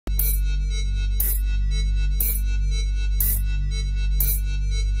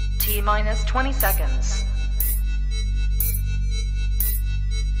T-minus 20 seconds.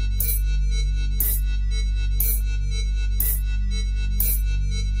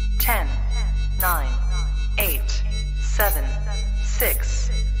 10, 9, 8, 7,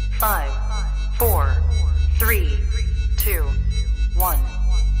 6, 5, 4, 3, 2, 1,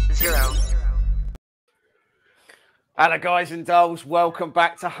 0. Hello guys and dolls, welcome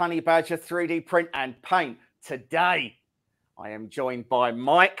back to Honey Badger 3D Print and Paint. Today I am joined by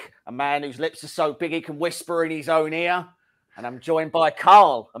Mike, a man whose lips are so big he can whisper in his own ear. And I'm joined by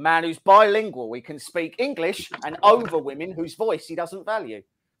Carl, a man who's bilingual. He can speak English and over women whose voice he doesn't value.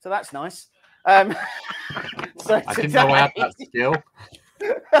 So that's nice. So I didn't know I had that skill.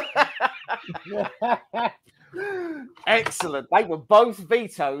 Excellent. They were both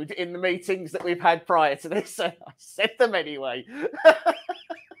vetoed in the meetings that we've had prior to this. So I said them anyway.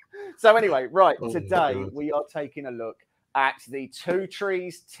 So anyway, right, today we are taking a look at the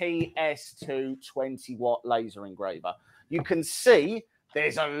TwoTrees TS2 20-watt laser engraver. You can see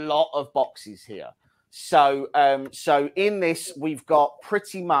there's a lot of boxes here. So, so in this, we've got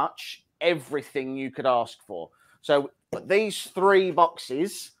pretty much everything you could ask for. So these three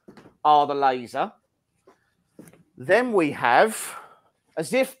boxes are the laser. Then we have,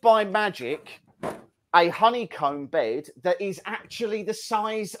 as if by magic, a honeycomb bed that is actually the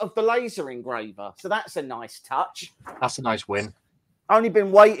size of the laser engraver. So that's a nice touch. That's a nice win. Only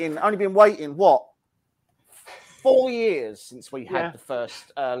been waiting, what? 4 years since we had the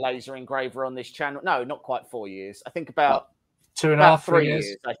first laser engraver on this channel. No, not quite 4 years. I think about 2.5, 3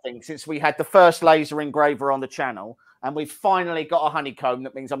 years, I think, since we had the first laser engraver on the channel. And we've finally got a honeycomb.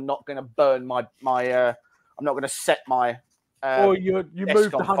 That means I'm not going to burn my I'm not going to set my or you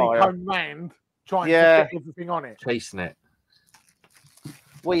moved the honeycomb land trying to get everything on it. Chasing it.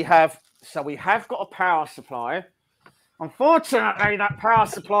 We have got a power supply. Unfortunately, that power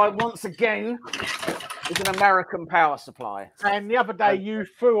supply once again is an American power supply. And the other day you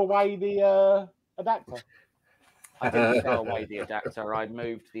threw away the adapter. I didn't throw away the adapter. I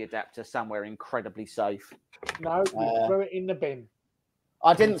moved the adapter somewhere incredibly safe. No, you threw it in the bin.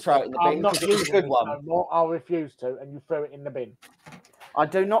 I didn't throw it in the bin. I'm not because it was a good one. No more. I'll refuse to, and you threw it in the bin. I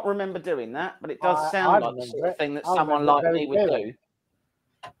do not remember doing that, but it does sound like the sort of thing that someone like me would do.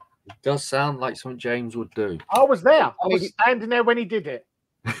 It does sound like something James would do. I was there. I was standing there when he did it.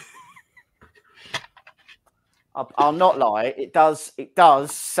 I'll not lie. It does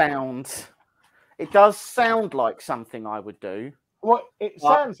sound like something I would do. Well, it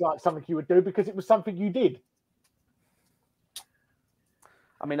sounds like something you would do because it was something you did.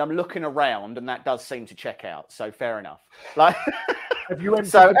 I mean, I'm looking around, and that does seem to check out. So fair enough. Like,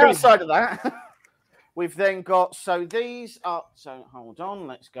 so outside of that, we've then got. So these are. So hold on.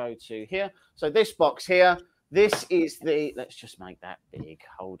 Let's go to here. So this box here. This is the. Let's just make that big.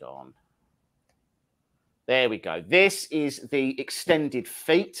 Hold on. There we go. This is the extended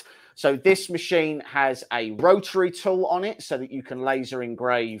feet. So this machine has a rotary tool on it, so that you can laser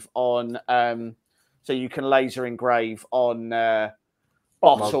engrave on.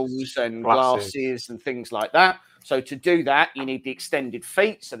 Bottles and glasses and things like that. So to do that, you need the extended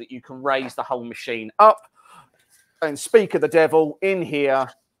feet so that you can raise the whole machine up. And speak of the devil, in here,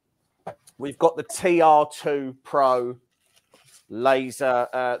 we've got the TR2 Pro laser,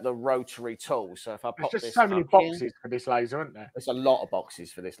 the rotary tool. So if I pop there's this just so many boxes for this laser, aren't there? There's a lot of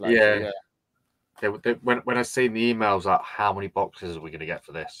boxes for this laser. Yeah. When I seen the emails, like, how many boxes are we going to get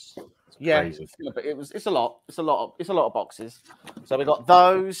for this? Yeah, but it's a lot. It's a lot of boxes. So we got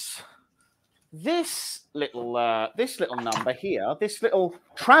those. This little number here, this little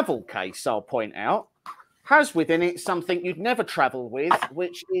travel case, I'll point out, has within it something you'd never travel with,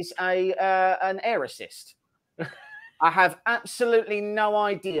 which is an air assist. I have absolutely no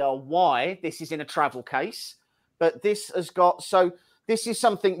idea why this is in a travel case, but this has got this is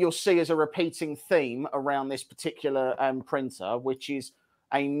something you'll see as a repeating theme around this particular printer, which is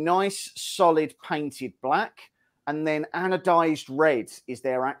a nice solid painted black, and then anodized red is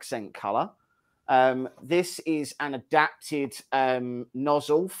their accent color. This is an adapted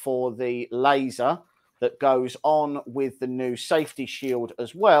nozzle for the laser that goes on with the new safety shield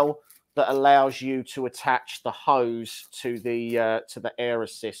as well, that allows you to attach the hose to the air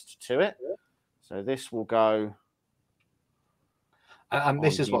assist to it. So this will go. And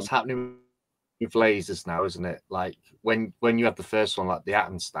this is what's happening with lasers now, isn't it? Like when you had the first one, like the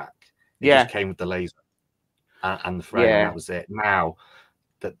Atom Stack, it just came with the laser and the frame, and that was it. Now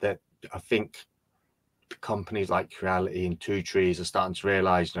that I think companies like Creality and TwoTrees are starting to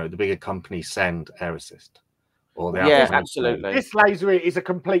realize, the bigger companies send air assist, Or the absolutely. This laser is a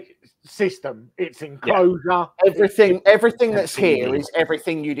complete system. It's enclosure. Everything that's here is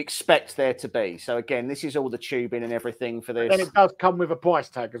everything you'd expect there to be. So again, this is all the tubing and everything for this. And it does come with a price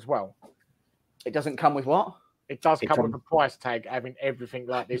tag as well. It doesn't come with what? It does come with a price tag, having everything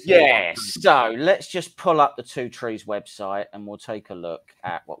like this. Yeah, so let's just pull up the TwoTrees website and we'll take a look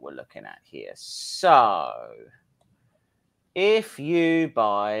at what we're looking at here. So if you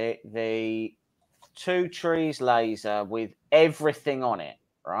buy the TwoTrees laser with everything on it,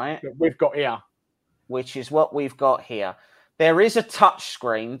 right? That we've got here. Which is what we've got here. There is a touch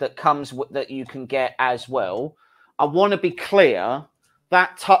screen that comes with, that you can get as well. I want to be clear.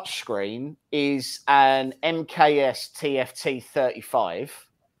 That touchscreen is an MKS TFT 35.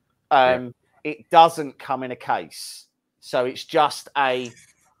 It doesn't come in a case. So it's just a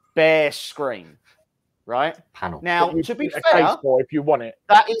bare screen, right? Panel. Now, to be fair, if you want it,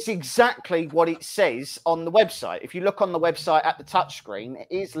 that is exactly what it says on the website. If you look on the website at the touchscreen, it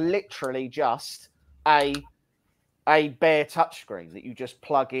is literally just a bare touchscreen that you just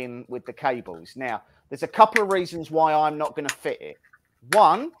plug in with the cables. Now, there's a couple of reasons why I'm not going to fit it.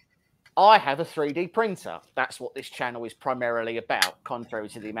 One, I have a 3D printer. That's what this channel is primarily about, contrary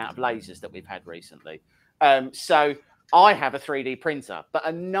to the amount of lasers that we've had recently. So I have a 3D printer, but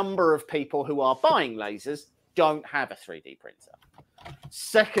a number of people who are buying lasers don't have a 3D printer.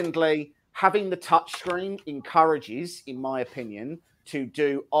 Secondly, having the touchscreen encourages, in my opinion, to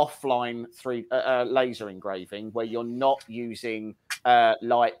do offline laser engraving where you're not using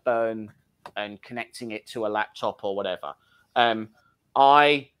light burn and connecting it to a laptop or whatever.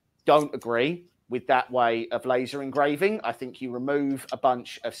 I don't agree with that way of laser engraving. I think you remove a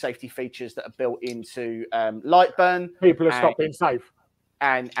bunch of safety features that are built into light burn. People have stopped being safe.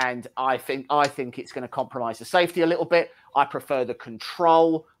 And I think it's going to compromise the safety a little bit. I prefer the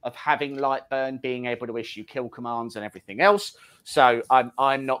control of having light burn, being able to issue kill commands and everything else. So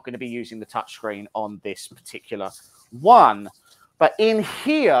I'm not going to be using the touchscreen on this particular one. But in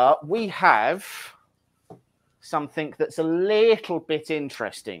here we have something that's a little bit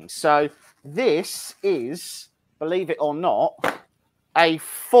interesting. So this is, believe it or not, a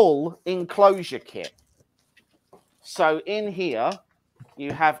full enclosure kit. So in here,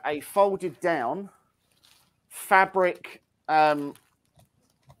 you have a folded down fabric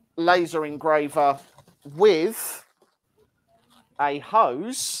laser engraver with a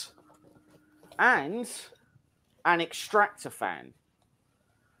hose and an extractor fan.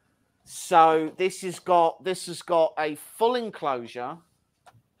 So this has got a full enclosure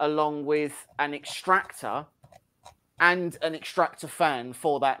along with an extractor and an extractor fan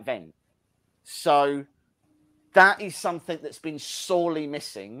for that vent. So that is something that's been sorely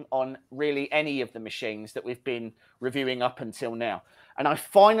missing on really any of the machines that we've been reviewing up until now. And I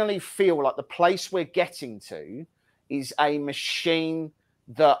finally feel like the place we're getting to is a machine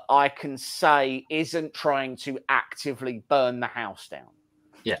that I can say isn't trying to actively burn the house down.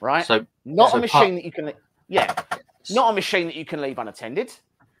 Yeah. Right. So not a machine that you can. Yeah. Not a machine that you can leave unattended.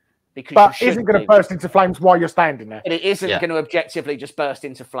 Because but isn't going to burst into flames while you're standing there. But it isn't going to objectively just burst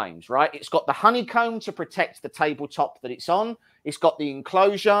into flames, right? It's got the honeycomb to protect the tabletop that it's on. It's got the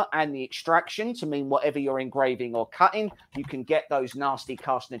enclosure and the extraction to mean whatever you're engraving or cutting, you can get those nasty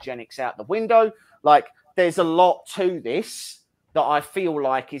carcinogenics out the window. Like, there's a lot to this that I feel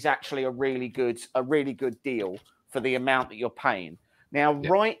like is actually a really good deal for the amount that you're paying. Now,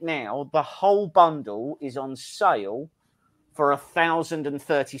 right now, the whole bundle is on sale for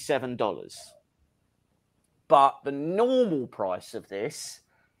 $1,037. But the normal price of this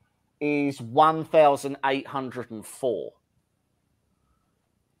is $1,804.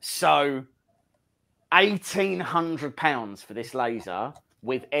 So £1,800 for this laser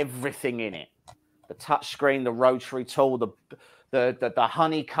with everything in it. The touchscreen, the rotary tool, the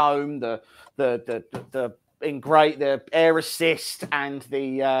honeycomb, the air assist and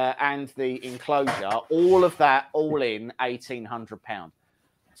the enclosure, all of that, all in £1,800.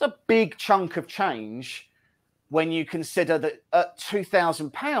 It's a big chunk of change when you consider that at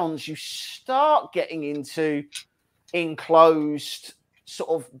 £2,000 you start getting into enclosed sort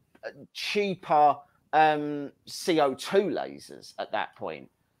of cheaper CO2 lasers at that point.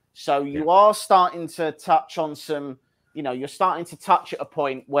 So you are starting to touch on some, you're starting to touch at a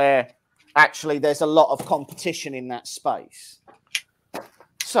point where actually there's a lot of competition in that space.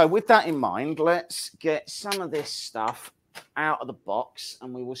 So with that in mind, let's get some of this stuff out of the box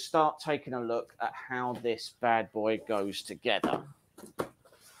and we will start taking a look at how this bad boy goes together.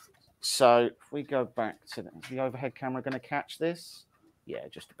 So if we go back to is the overhead camera going to catch this? Yeah,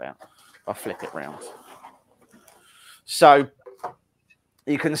 just about. I'll flip it round. So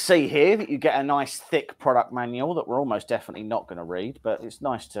You can see here that you get a nice thick product manual that we're almost definitely not going to read, but it's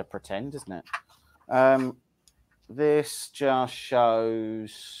nice to pretend, isn't it? This just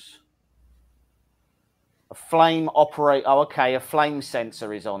shows a flame operate. Oh, okay. A flame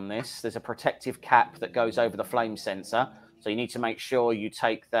sensor is on this. There's a protective cap that goes over the flame sensor. So you need to make sure you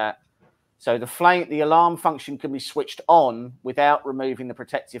take that. So the alarm function can be switched on without removing the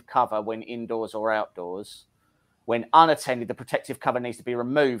protective cover when indoors or outdoors. When unattended, the protective cover needs to be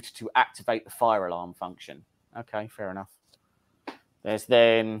removed to activate the fire alarm function. Okay, fair enough. There's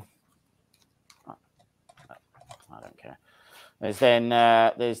then, I don't care. There's then,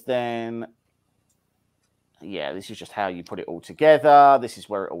 yeah, this is just how you put it all together. This is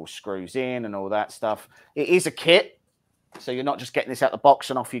where it all screws in and all that stuff. It is a kit, so you're not just getting this out the box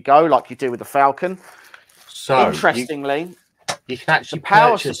and off you go like you do with the Falcon. So interestingly, you can actually the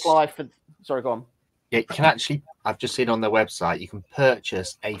power supply for. Sorry, go on. It can actually. I've just seen on their website you can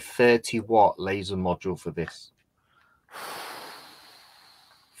purchase a 30-watt laser module for this.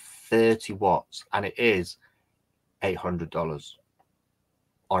 30 watts, and it is $800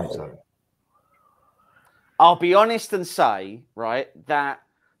 on its own. I'll be honest and say, right, that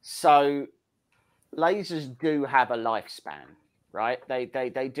so lasers do have a lifespan, right?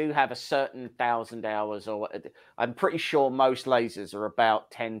 They do have a certain 1,000 hours, or I'm pretty sure most lasers are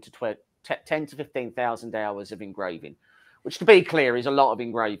about 10 to 15,000 hours of engraving, which, to be clear, is a lot of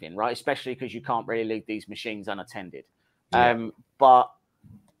engraving, right? Especially because you can't really leave these machines unattended. Yeah. But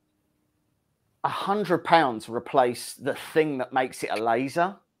 £100 to replace the thing that makes it a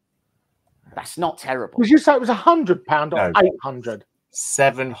laser, that's not terrible. Did you say it was £100 or no, 800?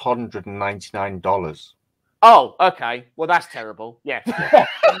 $799. Oh, okay. Well, that's terrible. Yeah.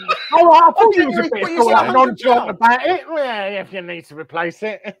 Oh, I thought you was a bit nonchalant about it. Yeah, if you need to replace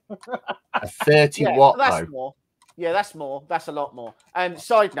it. A 30-watt, that's more. Yeah, that's more. That's a lot more.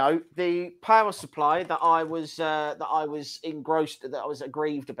 Side note: the power supply that I was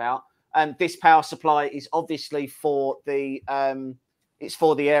aggrieved about. This power supply is obviously for the it's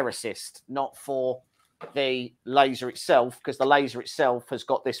for the air assist, not for the laser itself, because the laser itself has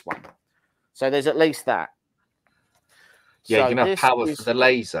got this one. So there's at least that. Yeah, so you can have power for the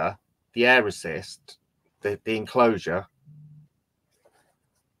laser, the air assist, the enclosure.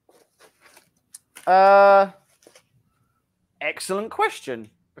 Excellent question.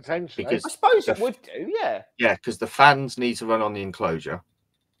 Potentially. Because I suppose it would do, yeah. Yeah, because the fans need to run on the enclosure.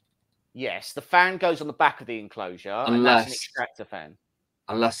 Yes, the fan goes on the back of the enclosure, and that's an extractor fan.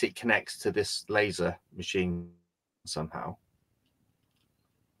 Unless it connects to this laser machine somehow.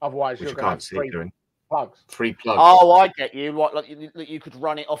 Otherwise, you're going to have plugs. 3 plugs. Oh, I get you. What? Like you could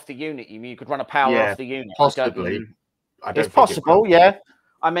run it off the unit. You could run a power off the unit. Possibly. It's possible. Yeah.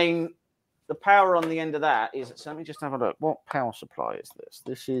 I mean, the power on the end of that is. So let me just have a look. What power supply is this?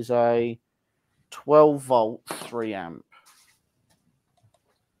 This is a 12-volt 3-amp.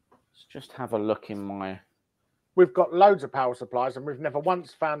 Let's just have a look in my. We've got loads of power supplies, and we've never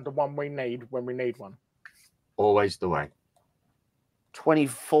once found the one we need when we need one. Always the way.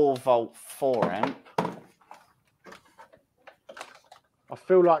 24-volt 4-amp. I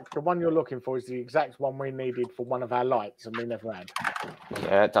feel like the one you're looking for is the exact one we needed for one of our lights, and we never had.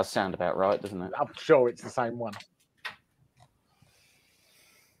 Yeah, it does sound about right, doesn't it? I'm sure it's the same one.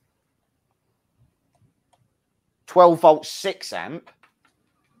 12-volt 6-amp.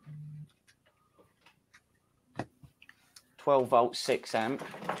 12-volt 6-amp. Do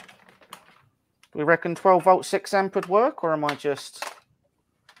we reckon 12-volt 6-amp would work, or am I just...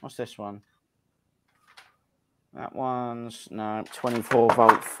 What's this one? That one's... No,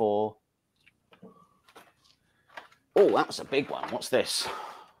 24-volt 4. Oh, that's a big one. What's this?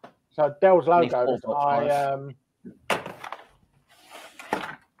 So Dell's logo,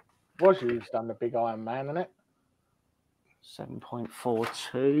 was used on the big Iron Man, isn't it?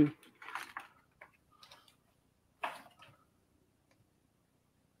 7.42.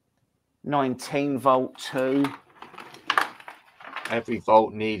 $19-volt 2. Every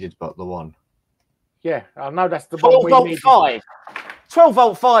volt needed but the one. Yeah, I know that's the one we needed. 12-volt 5.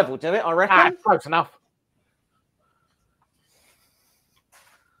 12-volt 5 will do it, I reckon. Close enough.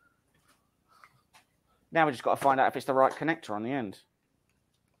 Now we just got to find out if it's the right connector on the end.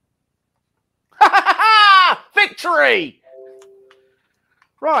 Victory!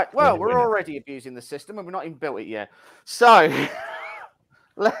 Right, well, we're already abusing the system and we're not even built it yet. So,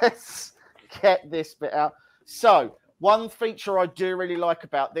 let's get this bit out. So, one feature I do really like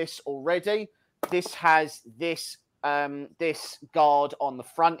about this already, this has this this guard on the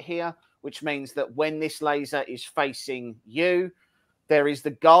front here, which means that when this laser is facing you, there is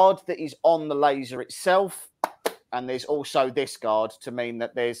the guard that is on the laser itself, And there's also this guard to mean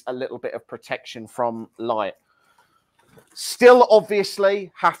that there's a little bit of protection from light. Still,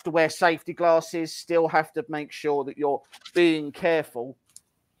 obviously, have to wear safety glasses. Still have to make sure that you're being careful.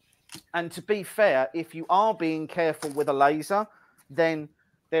 And to be fair, if you are being careful with a laser, then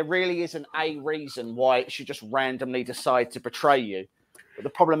there really isn't a reason why it should just randomly decide to betray you. But the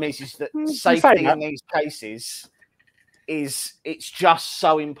problem is that safety in these cases it's just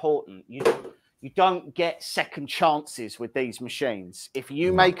so important. You don't get second chances with these machines. If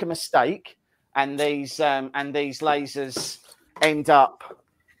you make a mistake and these lasers end up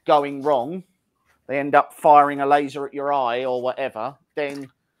going wrong, they end up firing a laser at your eye or whatever,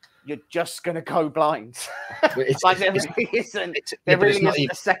 then you're just going to go blind. Like there really isn't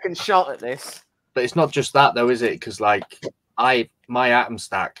a second shot at this. But it's not just that though, is it? Because like my atom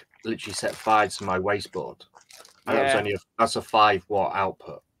stack literally set fire to my wasteboard. And that's a 5-watt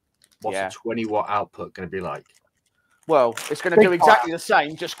output. What's a 20-watt output going to be like? Well, it's going to do exactly the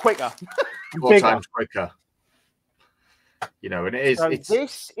same, just quicker. 4 times quicker. You know, and it is. So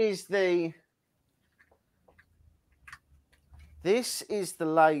this is the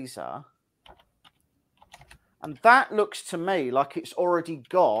laser, and that looks to me like it's already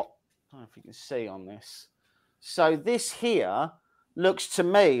got. I don't know if you can see on this. So this here looks to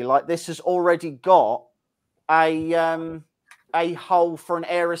me like this has already got a hole for an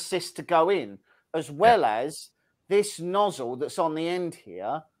air assist to go in, as well as this nozzle that's on the end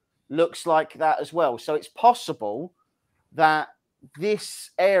here looks like that as well. So it's possible that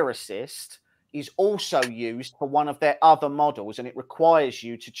this air assist is also used for one of their other models, and it requires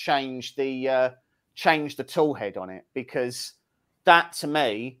you to change the tool head on it, because that to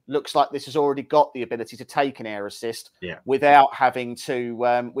me looks like this has already got the ability to take an air assist without having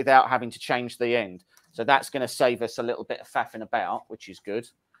to change the end. So that's going to save us a little bit of faffing about, which is good.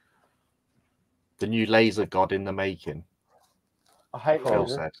 The new laser god in the making. I hate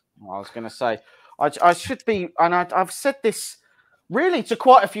lasers. I was going to say, I should be, and I've said this really to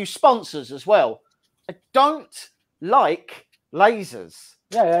quite a few sponsors as well. I don't like lasers.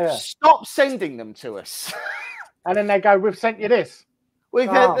 Yeah. Stop sending them to us. And then they go, "We've sent you this." When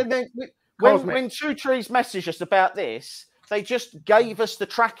TwoTrees messaged us about this, they just gave us the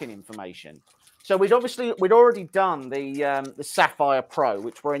tracking information. So we'd already done the Sapphire Pro,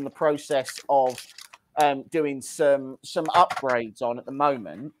 which we're in the process of doing some upgrades on at the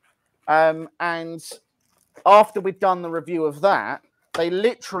moment. And after we'd done the review of that, they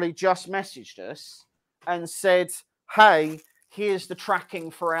literally just messaged us and said, "Hey, here's the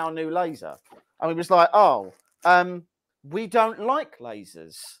tracking for our new laser." And we was like, "Oh, we don't like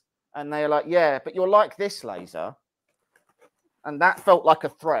lasers." And they're like, "Yeah, but you'll like this laser." And that felt like a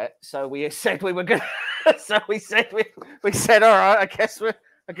threat, so we said we were gonna. So we said, "All right, I guess we're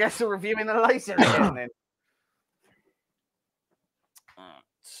reviewing the laser again then."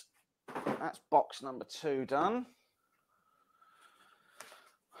 That's box number 2 done.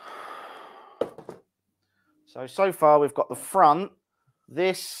 So far we've got the front.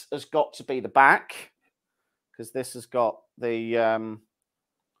 This has got to be the back, because this has got the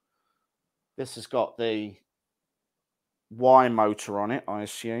Y motor on it, I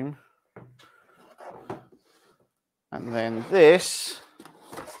assume. And then this.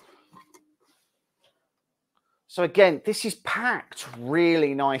 So again, this is packed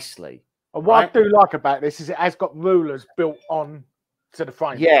really nicely. And what I do like about this is it has got rulers built on to the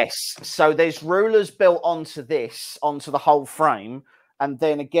frame. Yes. So there's rulers built onto the whole frame. And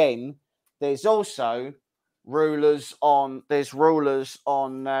then again, there's also rulers on this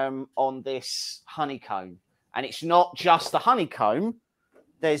honeycomb. And it's not just the honeycomb.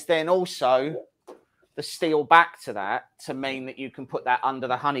 There's then also the steel back to that to mean that you can put that under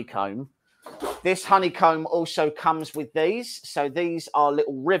the honeycomb. This honeycomb also comes with these. So these are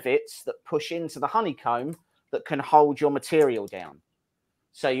little rivets that push into the honeycomb that can hold your material down.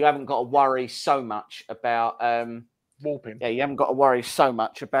 So you haven't got to worry so much about warping. Yeah, you haven't got to worry so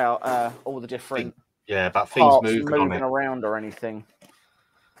much about all the different about things moving around or anything.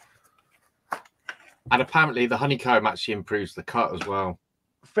 And apparently the honeycomb actually improves the cut as well.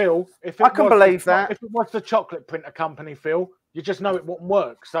 Phil, if it was the chocolate printer company, Phil, you just know it wouldn't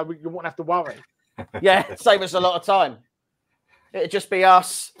work, so you wouldn't have to worry. Yeah, save us a lot of time. It'd just be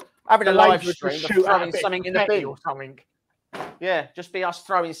us having a live stream, throwing something in the bin or something. Yeah, just be us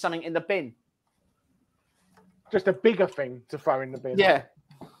throwing something in the bin. Just a bigger thing to throw in the bin. Yeah.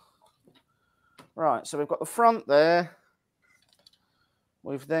 Right, so we've got the front there.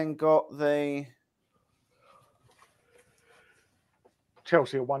 We've then got the...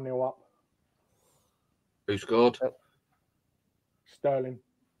 Chelsea are 1-0 up. Who scored? Sterling.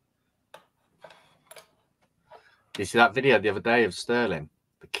 you see that video the other day of Sterling?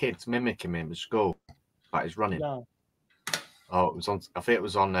 The kids mimicking him at school, like he's running. No. Oh, it was on. I think it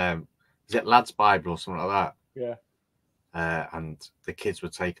was on. Is it Lad's Bible or something like that? Yeah. And the kids were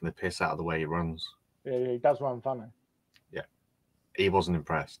taking the piss out of the way he runs. Yeah, he does run funny. Yeah, he wasn't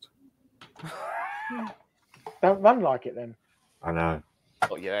impressed. Don't run like it then. I know.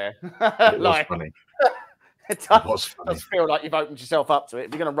 Oh yeah, It was like funny. it was funny. does feel like you've opened yourself up to it.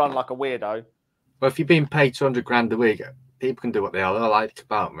 If you're going to run like a weirdo. Well, if you're being paid 200 grand a week, people can do what they like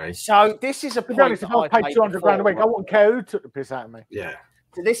about me. So this is a To be point. honest, if I was paid 200 grand a week, I wouldn't care who took the piss out of me. Yeah.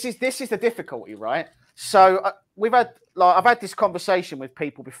 This is the difficulty, right? So I've had this conversation with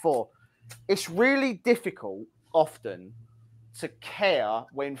people before. It's really difficult often to care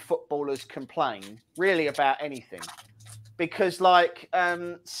when footballers complain really about anything, because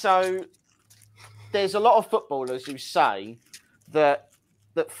so there's a lot of footballers who say that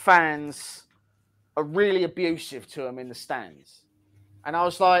fans are really abusive to them in the stands, and I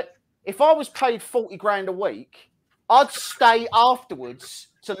was like, if I was paid 40 grand a week, I'd stay afterwards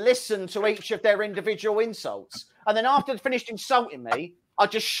to listen to each of their individual insults. And then after they'd finished insulting me,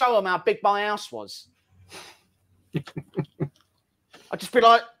 I'd just show them how big my house was. I'd just be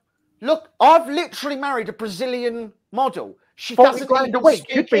like, look, I've literally married a Brazilian model. She 40 doesn't grand a even week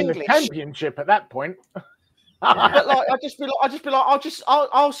speak could be in the English. championship at that point. But like, I'd just be like,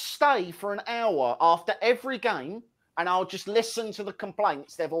 I'll stay for an hour after every game and I'll just listen to the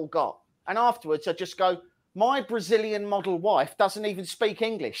complaints they've all got. And afterwards, I just go, my Brazilian model wife doesn't even speak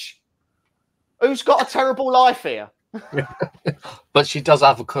English. Who's got a terrible life here? But she does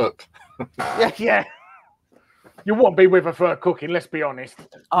have a cook. Yeah. You wouldn't be with her for her cooking, let's be honest.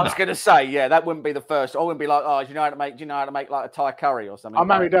 I was going to say, yeah, that wouldn't be the first. I wouldn't be like, oh, do you know how to make like a Thai curry or something? I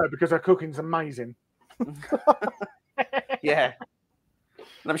married her because her cooking's amazing. Yeah.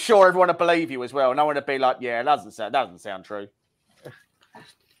 And I'm sure everyone will believe you as well. No one would be like, yeah, it doesn't sound true.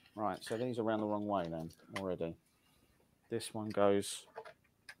 Right, so these are around the wrong way then already. This one goes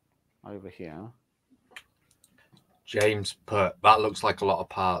over here. James put, that looks like a lot of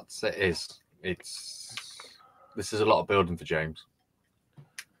parts. It is. This is a lot of building for James.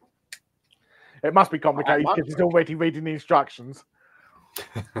 It must be complicated because he's already reading the instructions.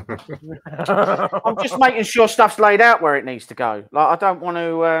 I'm just making sure stuff's laid out where it needs to go. Like, I don't want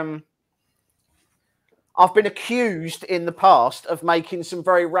to... I've been accused in the past of making some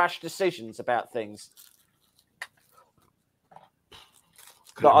very rash decisions about things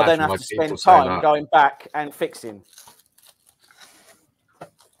that I then have to spend time going back and fixing.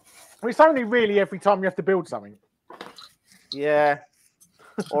 It's only really every time you have to build something. Yeah.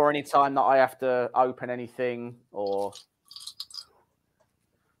 Or any time that I have to open anything or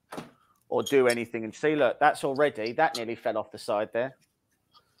do anything. And see, look, that nearly fell off the side there.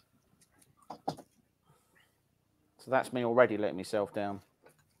 So that's me already letting myself down.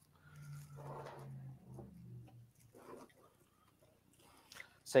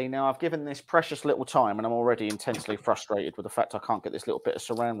 See, now I've given this precious little time and I'm already intensely frustrated with the fact I can't get this little bit of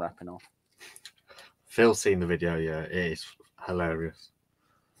saran wrapping off. Phil's seen the video, yeah, it is hilarious.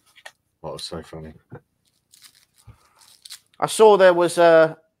 That was so funny. I saw there was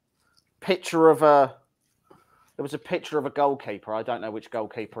a picture of a goalkeeper. I don't know which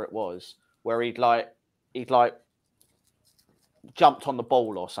goalkeeper it was, where he'd jumped on the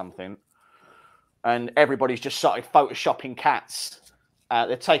ball or something, and everybody's just started photoshopping cats.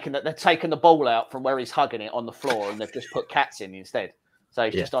 They're taking the ball out from where he's hugging it on the floor, and they've just put cats in instead. So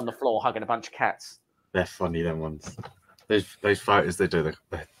he's just on the floor hugging a bunch of cats. They're funny, them ones. Those photos they do,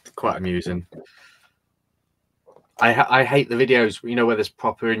 they're quite amusing. I hate the videos, you know, where there's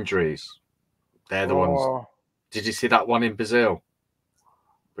proper injuries. They're the ones. Did you see that one in Brazil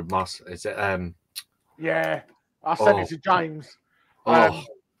with Moss? Is it? Yeah, I sent it to James. I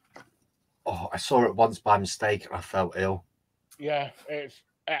saw it once by mistake and I felt ill. Yeah, it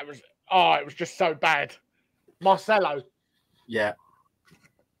was just so bad. Marcelo. Yeah.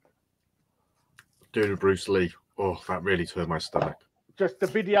 Doing Bruce Lee. Oh, that really turned my stomach. Just the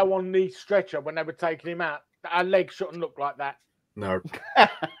video on the stretcher when they were taking him out. Our leg shouldn't look like that. No.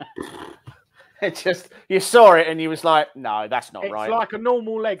 It just, you saw it and you was like, no, that's not right. It's like a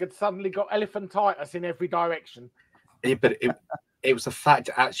normal leg had suddenly got elephantitis in every direction. Yeah, but it was the fact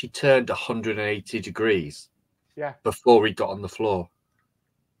it actually turned 180 degrees. Yeah. Before he got on the floor.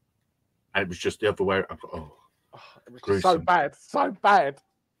 And it was just the other way. Oh, it was just so bad. So bad.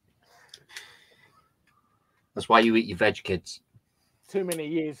 That's why you eat your veg, kids. Too many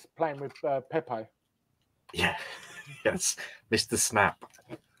years playing with Pepe. Yeah. Yes. Mr. Snap.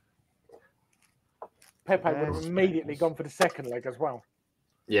 Pepe would have immediately gone for the second leg as well.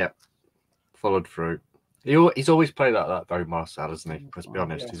 Yeah. Followed through. He's always played like that, though, Marcel, hasn't he? Let's be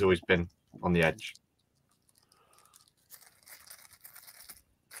honest. Yeah. He's always been on the edge.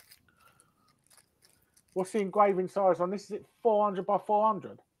 What's the engraving size on this? Is it 400 by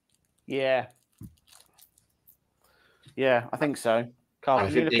 400? Yeah. Yeah, I think so. Carl, I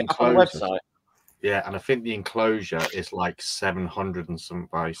can think you look the it up on the enclosure- website? Yeah, and I think the enclosure is like 700 and something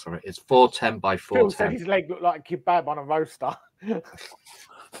by something. It's 410 by Phil said 410. his leg looked like a kebab on a roaster.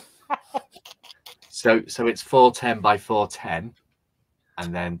 So it's 410 by 410,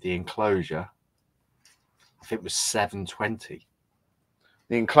 and then the enclosure, I think, was 720.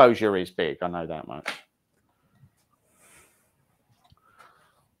 The enclosure is big. I know that much.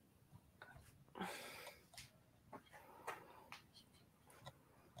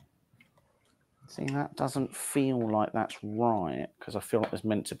 See, that doesn't feel like that's right because I feel like there's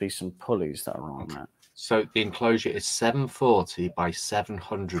meant to be some pulleys that are on that. So the enclosure is 740 by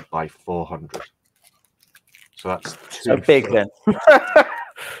 700 by 400. So that's 2 So big foot. then.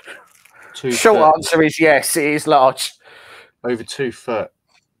 2 Short foot, answer is yes, it is large. over 2 foot.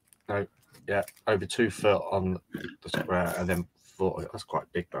 No, yeah, over 2 foot on the square, and then 40. That's quite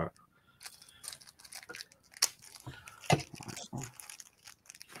big, that.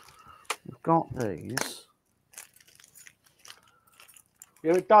 We've got these.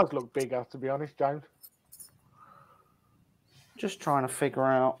 Yeah, it does look bigger, to be honest, James. Just trying to figure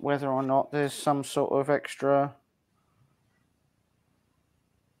out whether or not there's some sort of extra.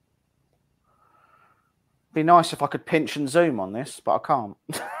 Be nice if I could pinch and zoom on this, but I can't.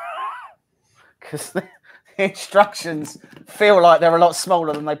 Because the instructions feel like they're a lot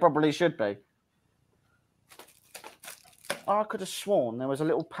smaller than they probably should be. I could have sworn there was a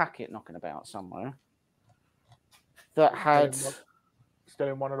little packet knocking about somewhere that had... Still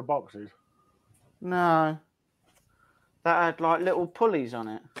in one of the boxes? No. That had like little pulleys on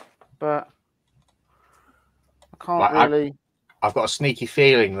it, but I can't really... I've got a sneaky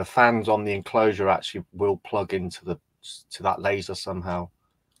feeling the fans on the enclosure actually will plug into that laser somehow.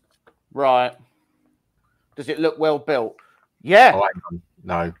 Right. Does it look well built? Yeah. Oh, hang on.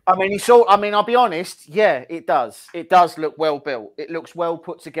 No. I mean, it's all. I mean, I'll be honest. Yeah, it does. It does look well built. It looks well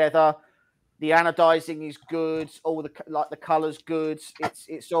put together. The anodizing is good. All the the colors good.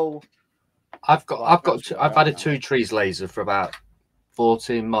 It's all. I've had a TwoTrees laser for about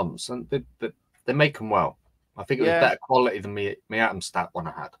 14 months, and they make them well. I think it was better quality than my atom stat one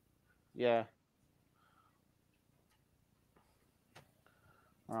I had. Yeah.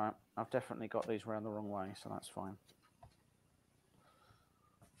 All right. I've definitely got these around the wrong way, so that's fine.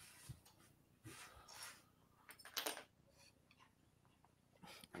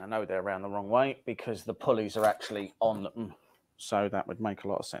 And I know they're around the wrong way because the pulleys are actually on them. So that would make a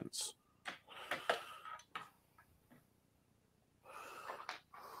lot of sense.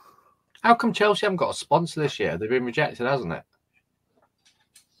 How come Chelsea haven't got a sponsor this year? They've been rejected, hasn't it?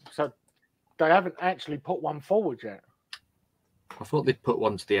 So they haven't actually put one forward yet. I thought they'd put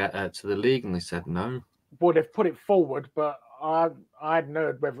one to the league, and they said no. Well, they've put it forward, but I hadn't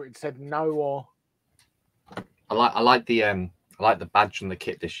heard whether it said no or. I like the badge and the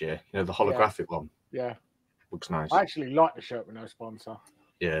kit this year. You know, the holographic one. Yeah, looks nice. I actually like the shirt with no sponsor.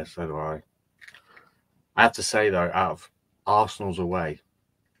 Yeah, so do I. I have to say though, out of Arsenal's away,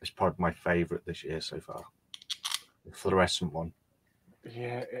 it's probably my favourite this year so far. The fluorescent one.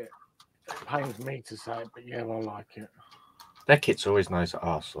 Yeah, it pains me to say it, but yeah, I like it. Their kit's always nice at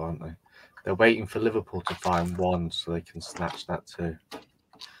Arsenal, aren't they? They're waiting for Liverpool to find one so they can snatch that too.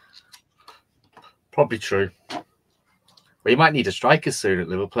 Probably true. Well, you might need a striker soon at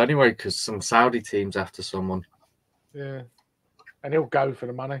Liverpool anyway, because some Saudi team's after someone. Yeah. And he'll go for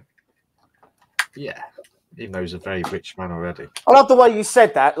the money. Yeah. Even though he's a very rich man already. I love the way you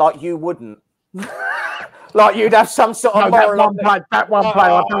said that, like you wouldn't. Like you'd have some sort of that one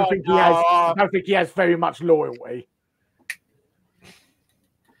player, I don't think he has. I don't think he has very much loyalty.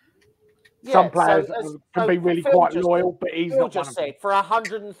 Yeah, some players can so be really Phil quite just, loyal, but he's Phil not just one said for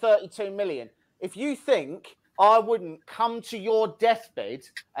 132 million. If you think I wouldn't come to your deathbed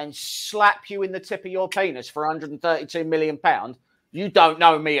and slap you in the tip of your penis for 132 million pound, you don't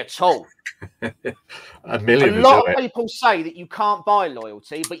know me at all. A lot of people say that you can't buy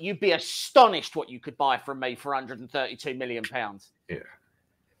loyalty, but you'd be astonished what you could buy from me for 132 million pounds. Yeah.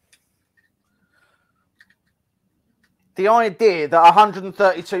 The idea that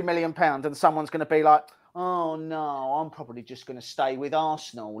 132 million pounds and someone's going to be like, oh no, I'm probably just going to stay with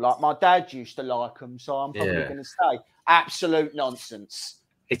Arsenal. Like my dad used to like them, so I'm probably going to stay. Absolute nonsense.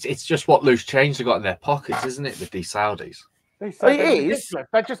 It's just what loose change they got in their pockets, isn't it? With these Saudis. It is.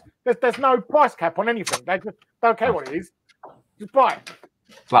 They just there's no price cap on anything. They just don't care what it is. Just buy it.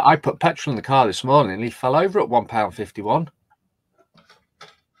 It's like I put petrol in the car this morning and he fell over at £1.51.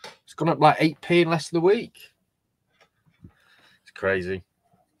 It's gone up like 8p in less than a week. It's crazy.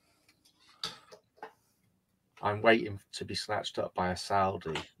 I'm waiting to be snatched up by a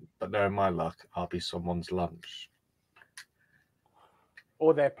Saudi, but knowing my luck, I'll be someone's lunch.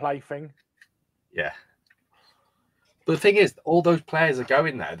 Or their plaything. Yeah. But the thing is, all those players are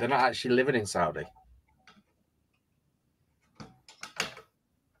going there. They're not actually living in Saudi.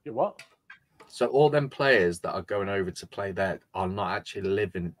 You what? So all them players that are going over to play there are not actually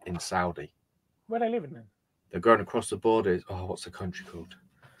living in Saudi. Where are they living then? They're going across the border. Oh, what's the country called?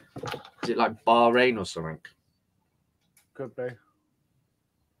 Is it like Bahrain or something? Could be.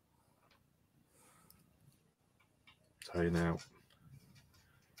 Tell you now.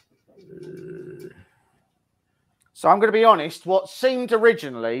 So I'm going to be honest. What seemed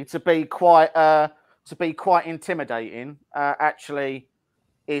originally to be quite intimidating actually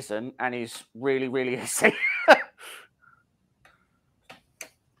isn't, and is really, really easy.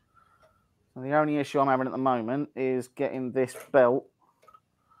 The only issue I'm having at the moment is getting this belt.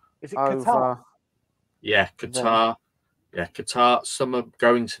 Is it Qatar? Yeah, Qatar. Yeah, Qatar. Some are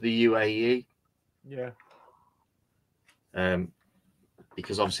going to the UAE. Yeah.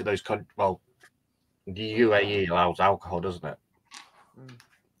 Because obviously those countries, well, the UAE allows alcohol, doesn't it? Mm.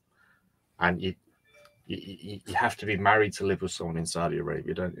 And you have to be married to live with someone in Saudi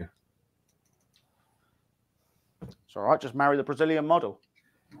Arabia, don't you? It's all right. Just marry the Brazilian model.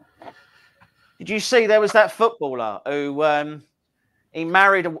 Did you see there was that footballer who he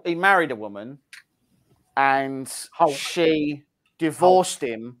married a woman, and she divorced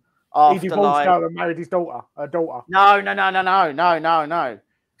him after he divorced her and married his daughter. Her daughter. No.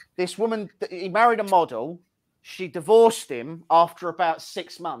 This woman, he married a model. She divorced him after about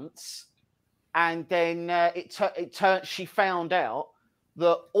 6 months, and then she found out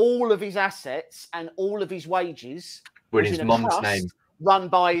that all of his assets and all of his wages were in his mum's name, run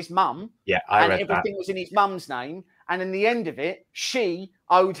by his mum. Yeah, I read that. And everything was in his mum's name. And in the end of it, she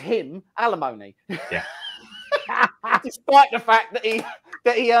owed him alimony. Yeah. Despite the fact that he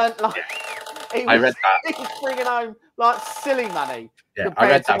earned like. Yeah. I read that. He was bringing home like silly money. Yeah, I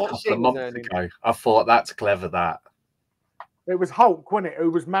read that a couple of months ago. I thought that's clever. That it was Hulk, wasn't it?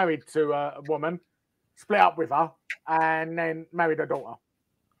 Who was married to a woman, split up with her, and then married her daughter.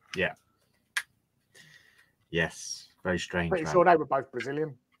 Yeah. Yes. Very strange. Pretty sure they were both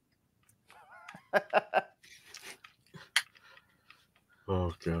Brazilian.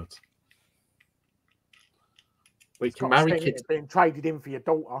 Oh God. We can marry kids being traded in for your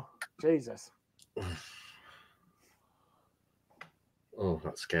daughter. Jesus. Oh,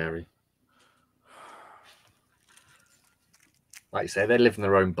 that's scary. Like you say, they live in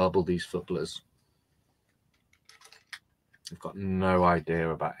their own bubble, these footballers. They've got no idea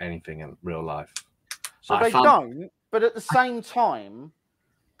about anything in real life. So they don't, but at the same time,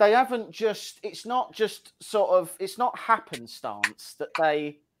 they haven't just, it's not happenstance that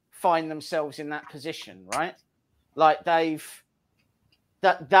they find themselves in that position, right? Like I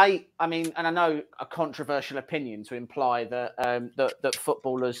mean, and I know a controversial opinion to imply that that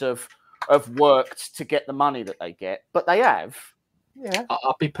footballers have worked to get the money that they get, but they have. Yeah.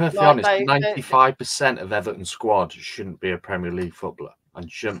 I'll be perfectly honest, 95% of Everton squad shouldn't be a Premier League footballer and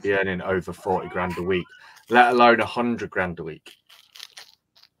shouldn't be earning over 40 grand a week, let alone 100 grand a week.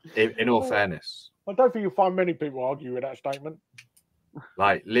 In all fairness. I don't think you'll find many people argue with that statement.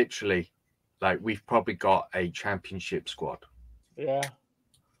 Like, literally, like, we've probably got a championship squad. Yeah.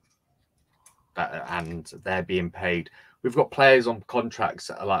 And they're being paid. We've got players on contracts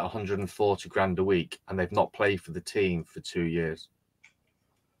that are like 140 grand a week, and they've not played for the team for 2 years.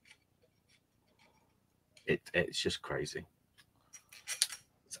 It's just crazy.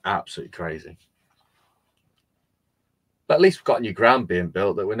 It's absolutely crazy. But at least we've got a new ground being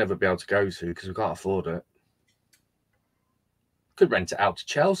built that we'll never be able to go to because we can't afford it. Could rent it out to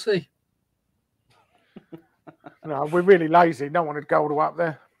Chelsea. No, we're really lazy. No one would go all the way up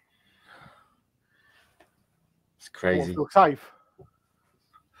there. It's crazy. Feel safe.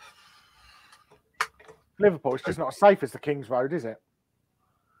 Liverpool, it's just not as safe as the King's Road, is it?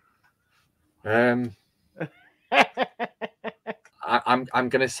 I'm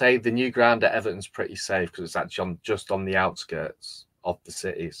going to say the new ground at Everton's pretty safe because it's actually just on the outskirts of the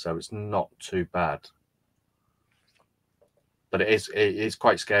city, so it's not too bad. But it is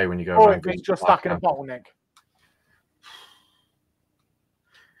quite scary when you go around. It's just stuck in a bottleneck.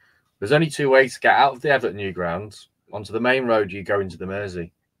 There's only two ways to get out of the Everton new ground. Onto the main road, you go into the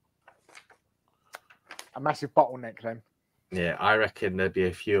Mersey. A massive bottleneck then. Yeah, I reckon there'd be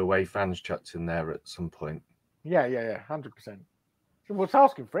a few away fans chucked in there at some point. Yeah, 100%. What's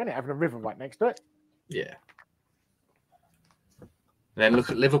asking for, innit? Having a river right next to it. Yeah. Then look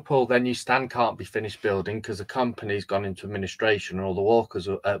at Liverpool. Their new stand can't be finished building because the company's gone into administration and all the workers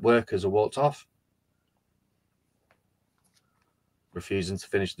are walked off, refusing to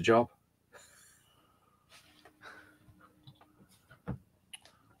finish the job.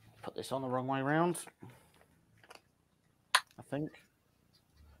 Put this on the wrong way round, I think.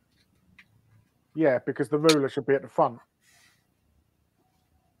 Yeah, because the ruler should be at the front.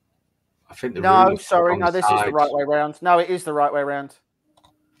 I think the No, ruler's sorry, on no, the this is the sides. right way round. No, it is the right way round.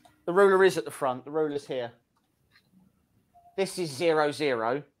 The ruler is at the front. The ruler's here. This is 0,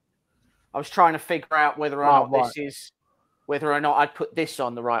 0. I was trying to figure out whether or not this is, whether or not I'd put this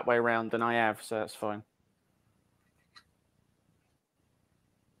on the right way round, and I have, so that's fine.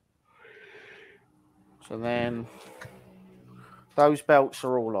 So then those belts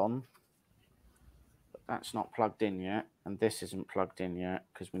are all on, but that's not plugged in yet, and this isn't plugged in yet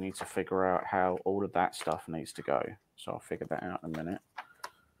because we need to figure out how all of that stuff needs to go. So I'll figure that out in a minute.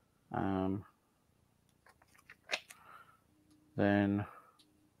 Then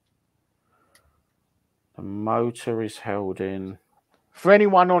the motor is held in. For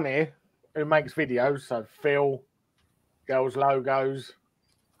anyone on here who makes videos, so Phil, girls' logos,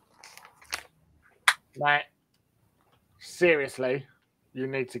 Matt, seriously, you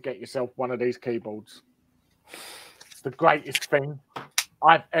need to get yourself one of these keyboards. It's the greatest thing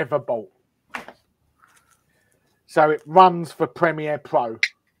I've ever bought. So it runs for Premiere Pro.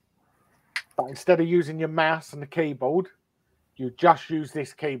 But instead of using your mouse and the keyboard, you just use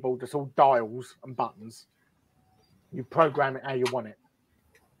this keyboard that's all dials and buttons. You program it how you want it.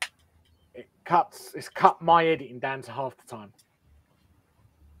 It's cut my editing down to half the time.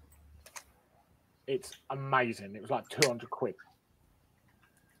 It's amazing. It was like 200 quid.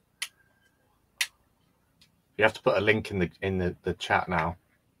 You have to put a link in the chat now.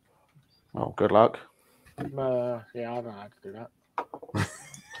 Oh, good luck. Yeah, I don't know how to do that.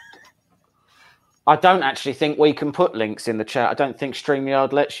 I don't actually think we can put links in the chat. I don't think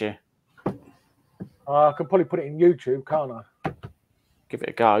StreamYard lets you. I can probably put it in YouTube, can't I? Give it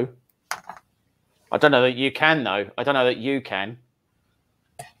a go. I don't know that you can, though. I don't know that you can.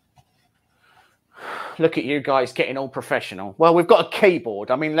 Look at you guys getting all professional. Well, we've got a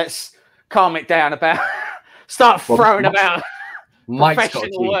keyboard. I mean, let's calm it down about... Start throwing about Mike's got a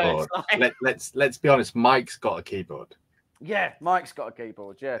professional keyboard. words. Let's be honest. Mike's got a keyboard. Yeah, Mike's got a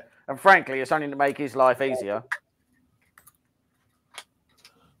keyboard, yeah. And frankly, it's only to make his life easier.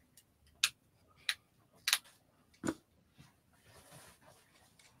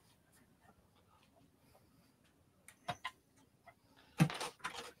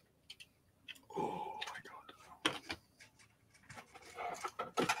 Oh, my God.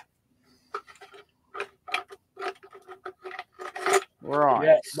 Right.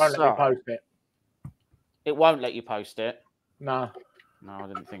 Yeah, won't let me post it. It won't let you post it. No. No, I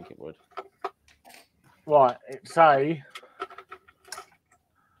didn't think it would. Right, it's a...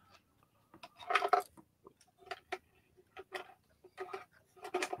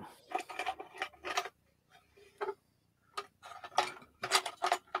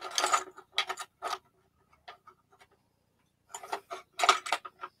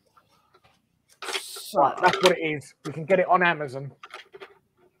 Right, that's what it is. You can get it on Amazon.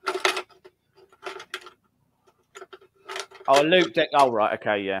 Oh, a loop deck. Oh, right.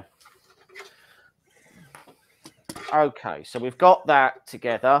 Okay, yeah. Okay, so we've got that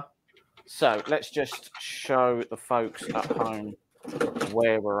together. So let's just show the folks at home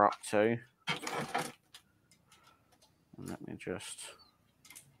where we're up to. And let me just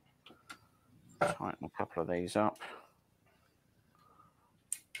tighten a couple of these up.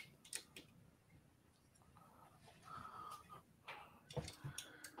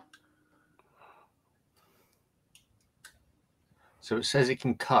 So it says it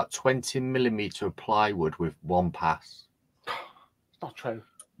can cut 20mm of plywood with one pass. It's not true.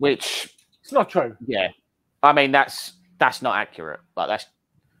 Which It's not true. Yeah, I mean that's not accurate. Like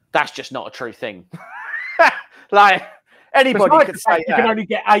that's just not a true thing. Like anybody could say you can only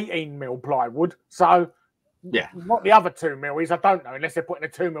get 18mm plywood. So yeah, what the other 2mm is, I don't know, unless they're putting a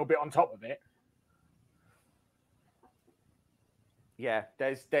 2mm bit on top of it. Yeah,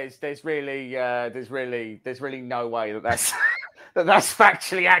 there's really no way that's that's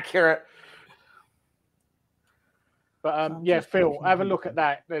factually accurate. But yeah, Phil, have a look at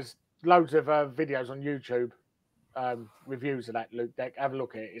that. There's loads of videos on YouTube, reviews of that loop deck. Have a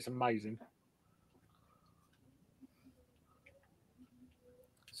look at it. It's amazing.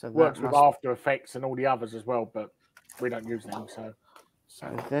 So that works with After Effects and all the others as well, but we don't use them. So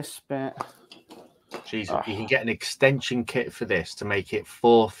this bit Jesus, you can get an extension kit for this to make it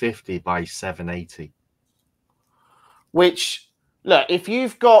 450 by 780. Which, look, if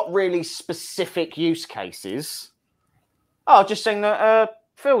you've got really specific use cases, I'll just saying that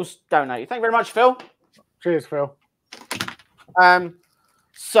Phil's donated. Thank you very much, Phil. Cheers, Phil.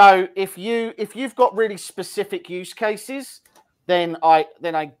 So if you've got really specific use cases, then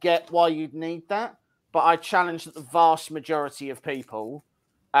I get why you'd need that. But I challenge that the vast majority of people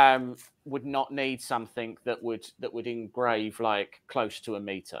would not need something that would engrave like close to a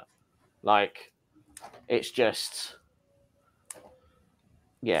meter. Like it's just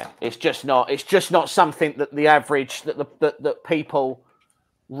not something that the average that people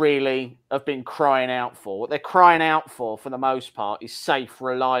really have been crying out for. What they're crying out for the most part, is safe,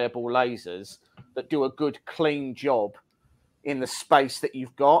 reliable lasers that do a good, clean job in the space that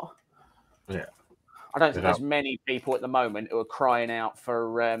you've got. Yeah. I don't think there's many people at the moment who are crying out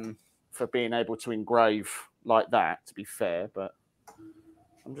for being able to engrave like that, to be fair, but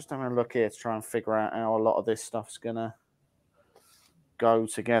I'm just having a look here to try and figure out how a lot of this stuff's gonna go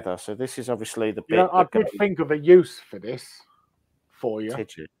together. So this is obviously the bit. I did think of a use for this for you.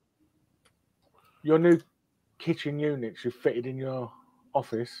 Did you? Your new kitchen units you fitted in your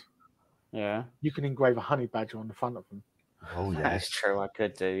office. Yeah. You can engrave a honey badger on the front of them. Oh yeah, that's true. I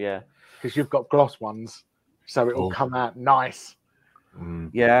could do, yeah. Because you've got gloss ones, so it will come out nice.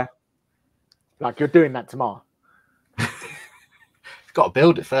 Yeah. Like you're doing that tomorrow. Got to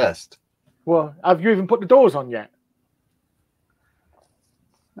build it first. Well, have you even put the doors on yet?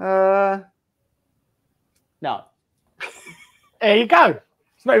 No. There you go.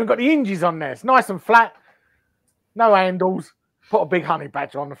 It's not even got the hinges on there. It's nice and flat. No handles. Put a big honey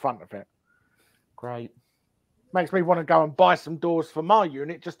badger on the front of it. Great. Makes me want to go and buy some doors for my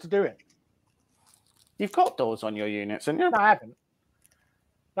unit just to do it. You've got doors on your units, haven't you? No, I haven't.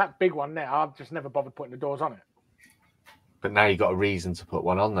 That big one there, I've just never bothered putting the doors on it. But now you've got a reason to put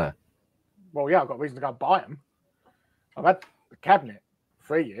one on there. Well, yeah, I've got a reason to go and buy them. I've had the cabinet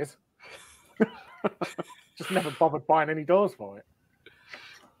 3 years. Just never bothered buying any doors for it.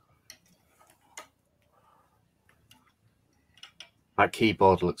 That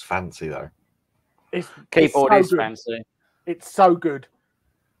keyboard looks fancy though. Keyboard it's so is fancy. It's so good.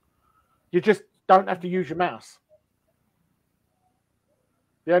 You just don't have to use your mouse.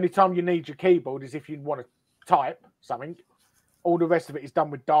 The only time you need your keyboard is if you want to type something. All the rest of it is done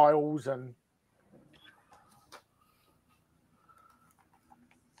with dials and...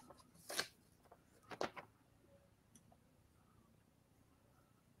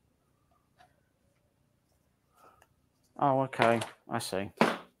 Oh, okay. I see.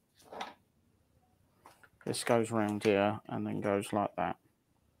 This goes round here and then goes like that.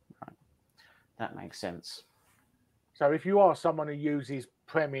 Right. That makes sense. So if you are someone who uses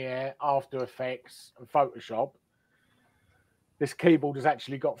Premiere, After Effects and Photoshop, this keyboard has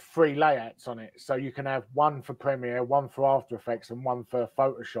actually got 3 layouts on it. So you can have one for Premiere, one for After Effects and one for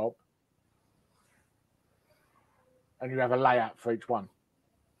Photoshop. And you have a layout for each one.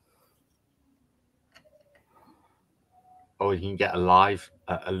 Or you can get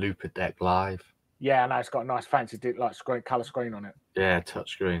a Looper deck live. Yeah, I know, it's got a nice fancy like screen, colour screen on it. Yeah,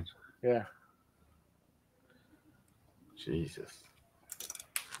 touchscreen. Yeah. Jesus.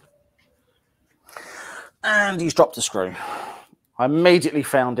 And he's dropped the screw. I immediately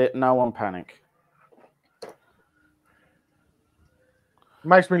found it. No one panic. It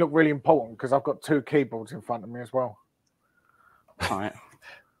makes me look really important because I've got 2 keyboards in front of me as well. Right.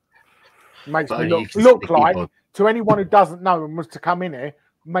 It makes me look like, to anyone who doesn't know and was to come in here,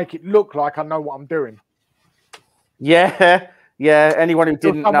 make it look like I know what I'm doing. Yeah, yeah. Anyone who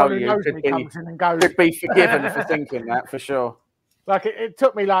didn't know who you knows could me be, comes in and goes. could be forgiven for thinking that, for sure. Like it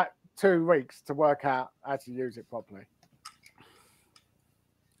took me like 2 weeks to work out how to use it properly.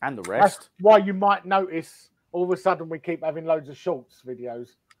 And the rest. That's why you might notice all of a sudden we keep having loads of shorts videos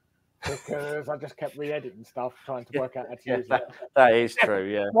because I just kept re-editing stuff, trying to work out how to use it. That is true,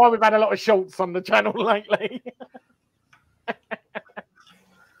 yeah. Why we've had a lot of shorts on the channel lately.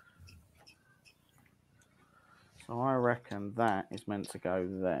 So I reckon that is meant to go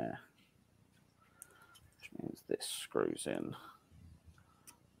there. Which means this screws in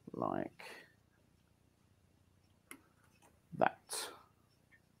like that.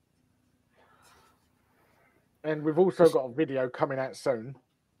 And we've also got a video coming out soon.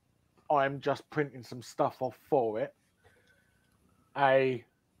 I'm just printing some stuff off for it. A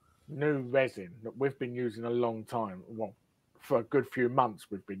new resin that we've been using a long time. Well, for a good few months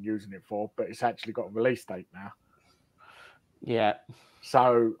we've been using it for, but it's actually got a release date now. Yeah.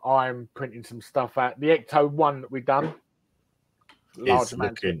 So I'm printing some stuff out. The Ecto 1 that we've done. Large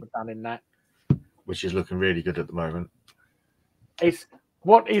amounts we've done in that. which is looking really good at the moment. It's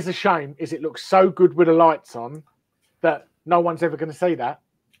what is a shame is it looks so good with the lights on that no one's ever going to see that.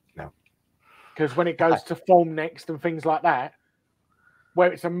 No, because when it goes to form next and things like that,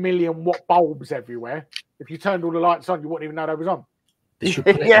 where it's 1,000,000 watt bulbs everywhere, if you turned all the lights on, you wouldn't even know they was on. they should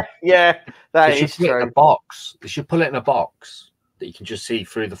put it that in is true. a box. They should put it in a box that you can just see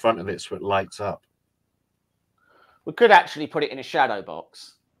through the front of it, so it lights up. We could actually put it in a shadow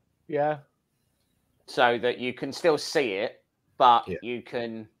box. Yeah. So that you can still see it, but you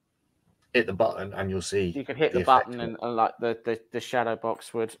can hit the button and you'll see. You can hit the button and like the shadow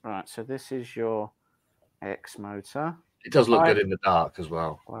box would. Right. So this is your X motor. It does look good in the dark as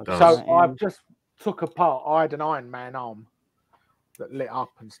well. So I've just took apart. I had an Iron Man arm that lit up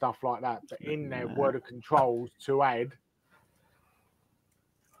and stuff like that. But in there were the controls to add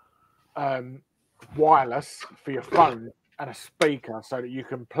wireless for your phone and a speaker so that you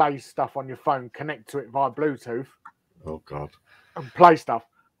can play stuff on your phone, connect to it via Bluetooth. Oh God! And play stuff.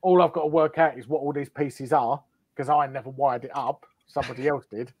 All I've got to work out is what all these pieces are because I never wired it up. Somebody else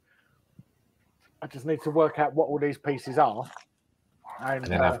did. I just need to work out what all these pieces are, and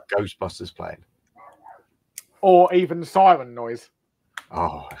then have Ghostbusters playing, or even siren noise.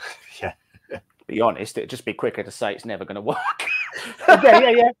 Oh yeah. Be honest, it'd just be quicker to say it's never going to work.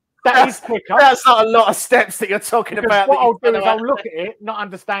 Yeah. That is quicker. That's not a lot of steps that you're talking about. What I'll do is I'll look at it, not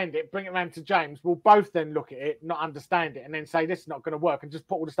understand it, bring it around to James. We'll both then look at it, not understand it, and then say this is not going to work, and just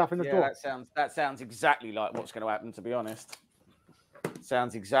put all the stuff in the drawer. That sounds exactly like what's going to happen. To be honest,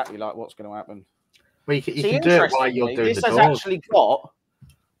 sounds exactly like what's going to happen. Well, you can do it while you're doing the doors.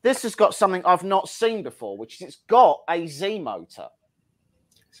 This has got something I've not seen before, which is it's got a Z motor.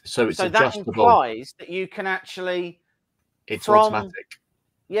 So it's that adjustable. Implies that you can actually. It's automatic.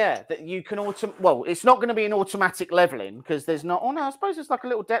 Yeah, that you can Well, it's not going to be an automatic leveling because there's not. Oh no, I suppose there's like a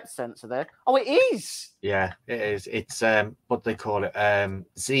little depth sensor there. Oh, it is. Yeah, it is. It's what they call it,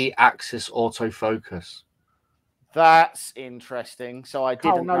 Z-axis autofocus. That's interesting. So I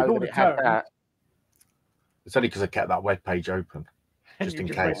didn't know that it had that. It's only because I kept that web page open, just in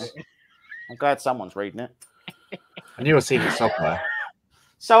case. I'm glad someone's reading it. I knew I'd seen it somewhere.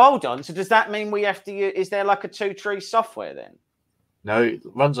 So hold on. So does that mean we have to use? Is there like a TwoTrees software then? No, it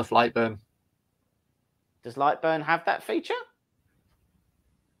runs off Lightburn. Does Lightburn have that feature?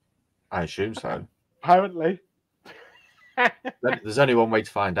 I assume so. Apparently. There's only one way to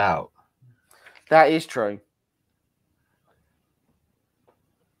find out. That is true.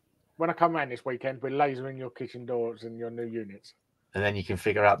 When I come around this weekend, we're lasering your kitchen doors and your new units. And then you can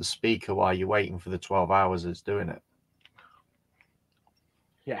figure out the speaker while you're waiting for the 12 hours it's doing it.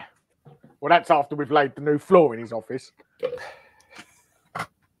 Yeah. Well, that's after we've laid the new floor in his office.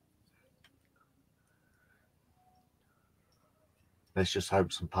 Let's just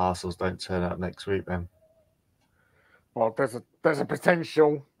hope some parcels don't turn up next week then. Well, there's a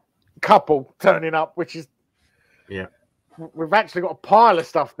potential couple turning up, which is we've actually got a pile of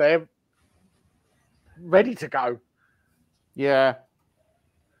stuff there ready to go. Yeah.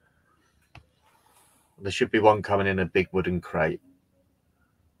 There should be one coming in a big wooden crate.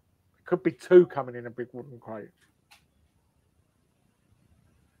 Could be two coming in a big wooden crate.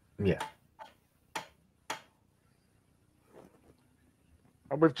 Yeah.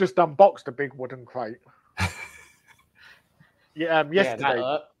 And we've just unboxed a big wooden crate.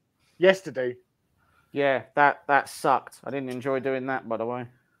 Yesterday. Yesterday. Yeah, that sucked. I didn't enjoy doing that, by the way.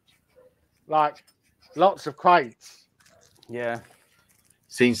 Like, lots of crates. Yeah.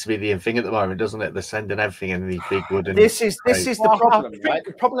 Seems to be the thing at the moment, doesn't it? They're sending everything in these big wooden. This is the problem, right?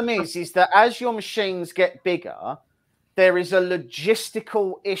 The problem is that as your machines get bigger, there is a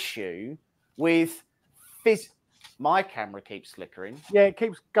logistical issue with My camera keeps flickering. Yeah, it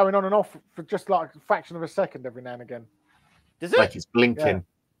keeps going on and off for just like a fraction of a second every now and again. Does it? Like it's blinking. Yeah.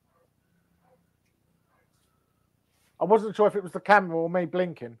 I wasn't sure if it was the camera or me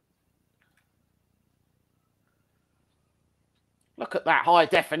blinking. Look at that high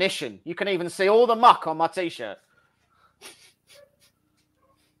definition. You can even see all the muck on my t-shirt.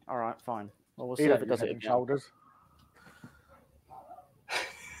 All right, fine. Well, we'll see if it does it again. Shoulders.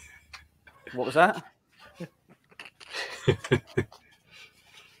 What was that?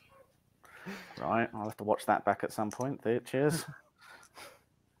 Right, I'll have to watch that back at some point. There, cheers.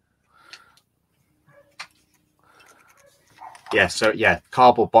 Yeah, so yeah,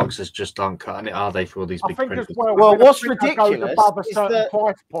 cardboard boxes just aren't cutting it, are they, for all these big printers? Well, what's ridiculous above a is certain that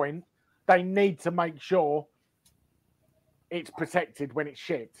price point, they need to make sure it's protected when it's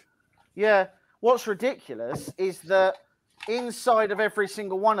shipped. Yeah, what's ridiculous is that inside of every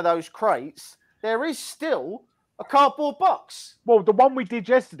single one of those crates, there is still a cardboard box. Well, the one we did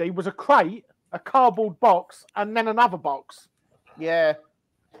yesterday was a crate a cardboard box and then another box. Yeah.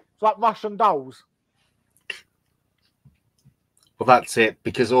 It's like Russian dolls. Well, that's it,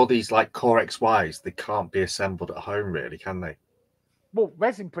 because all these like Core XYs, they can't be assembled at home, really, can they? Well,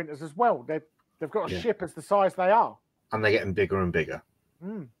 resin printers as well. They've got to ship as the size they are. And they're getting bigger and bigger.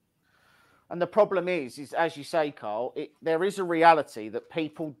 Mm. And the problem is as you say, Carl, there is a reality that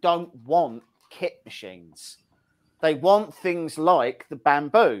people don't want kit machines. They want things like the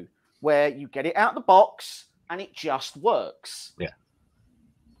Bamboo, where you get it out of the box and it just works. Yeah.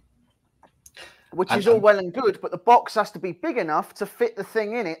 Which is all well and good, but the box has to be big enough to fit the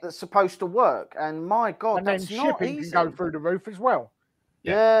thing in it that's supposed to work. And my God, and then that's not shipping easy. can go through the roof as well.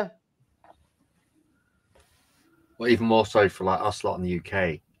 Yeah. Well, even more so for like us lot in the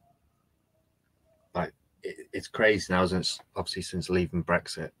UK. Like it's crazy now, isn't it? Obviously, since leaving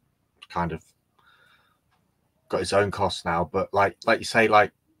Brexit, kind of got its own costs now. But like you say,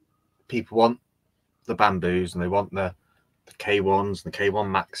 like people want the Bamboos and they want the K1s and the K1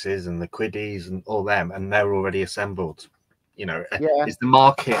 Maxes and the Quiddies and all them, and they're already assembled. You know, is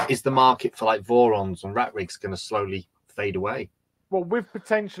the market for like Vorons and rat rigs going to slowly fade away? Well, we've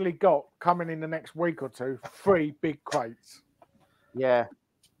potentially got coming in the next week or two 3 big crates. Yeah,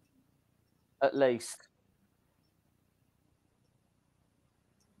 at least.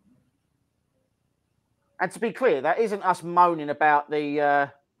 And to be clear, that isn't us moaning about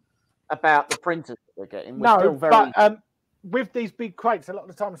the printers that we're getting. We're still very... but with these big crates, a lot of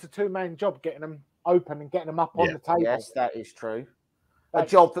the time it's a 2-man job getting them open and getting them up on the table. Yes, that is true. A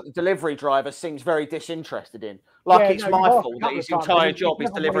job that the delivery driver seems very disinterested in. Like it's my fault that his entire job is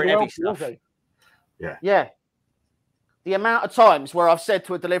delivering heavy stuff. Yeah. Yeah. The amount of times where I've said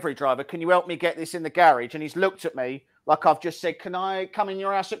to a delivery driver, can you help me get this in the garage? And he's looked at me like I've just said, can I come in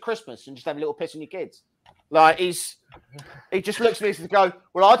your house at Christmas and just have a little piss on your kids? Like he just looks at me and go,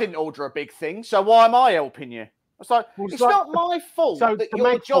 well, I didn't order a big thing, so why am I helping you? It's like, it's not my fault that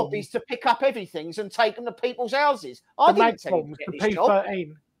your job is to pick up heavy things and take them to people's houses. I didn't tell you to get this job. The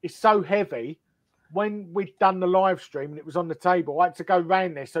P13 is so heavy. When we'd done the live stream and it was on the table, I had to go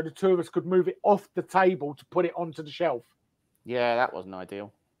round there so the two of us could move it off the table to put it onto the shelf. Yeah, that wasn't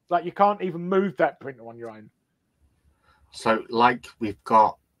ideal. Like you can't even move that printer on your own. So, like we've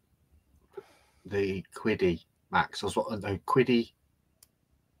got the Quiddy Max. Quiddy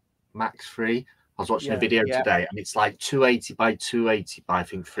Max 3. I was watching a video today, and it's like 280 by 280 by I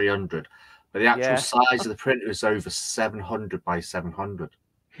think 300, but the actual size of the printer is over 700 by 700.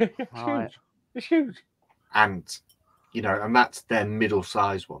 It's huge. It's huge. And you know, and that's their middle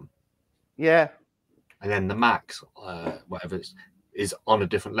size one. Yeah. And then the Max, whatever it is on a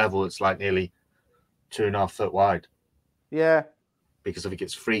different level. It's like nearly 2.5 foot wide. Yeah. Because I think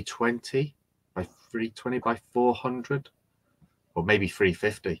it's 320 by 320 by 400, or maybe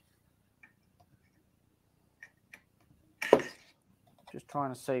 350. Just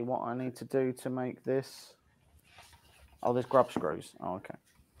trying to see what I need to do to make this. Oh, there's grub screws. Oh, okay.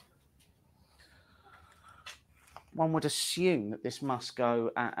 One would assume that this must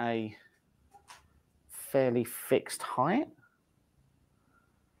go at a fairly fixed height.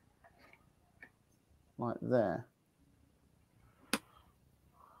 Like there.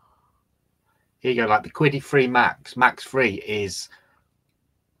 Here you go, like the Quiddy 3 Max. Max 3 is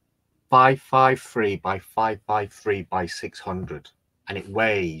 553 by 553 by 600. And it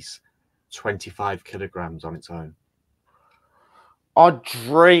weighs 25 kilograms on its own. I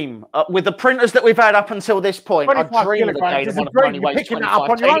dream with the printers that we've had up until this point. I dream of the day that one of them only weighs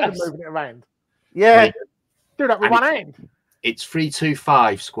 25 kilos. Moving it around. Yeah, do that with one hand. It's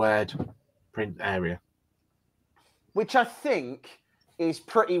 325 squared print area, which I think is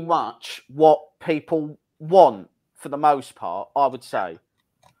pretty much what people want for the most part. I would say,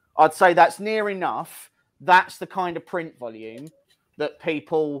 I'd say that's near enough. That's the kind of print volume that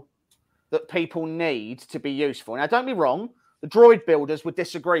people need to be useful. Now, don't be wrong. The droid builders would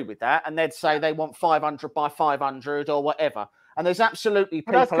disagree with that, and they'd say they want 500 by 500 or whatever. And there's absolutely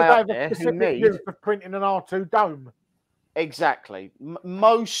people out there who need for printing an R2 dome. Exactly.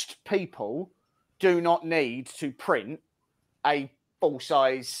 Most people do not need to print a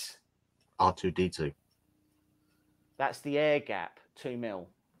full-size R2D2. That's the air gap 2 mil.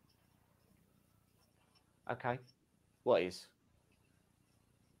 Okay. What is?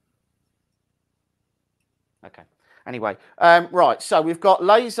 Okay. Anyway, right, so we've got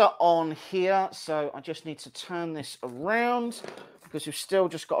laser on here, so I just need to turn this around because we've still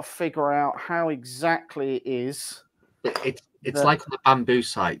just got to figure out how exactly it is. It's like on the Bamboo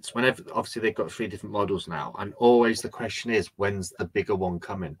sites, whenever, obviously they've got 3 different models now, and always the question is, when's the bigger one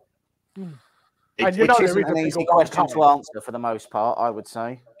coming? Which isn't an easy question to answer for the most part, I would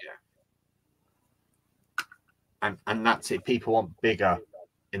say. Yeah. and that's it. People want bigger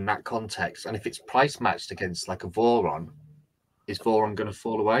in that context, and if it's price matched against like a Voron, is Voron going to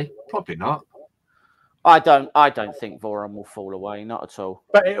fall away? Probably not. I don't think Voron will fall away, not at all.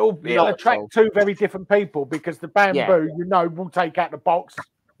 But it'll attract two very different people, because the bamboo, will take out the box,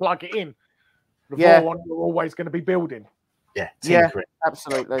 plug it in. The Voron you're always going to be building. Yeah,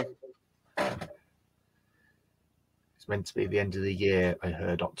 absolutely. It's meant to be the end of the year. I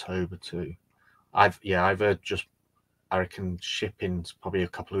heard October too. I've heard I reckon shipping's probably a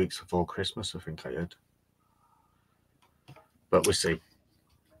couple of weeks before Christmas. I think I heard, but we'll see.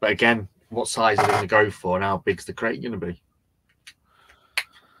 But again, what size are they going to go for, and how big's the crate going to be?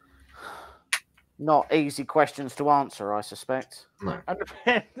 Not easy questions to answer, I suspect. No. And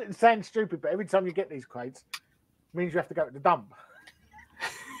it sounds stupid, but every time you get these crates, it means you have to go to the dump.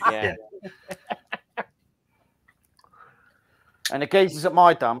 Yeah. And the geezers at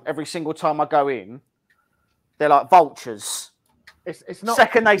my dump, every single time I go in, they're like vultures. It's not.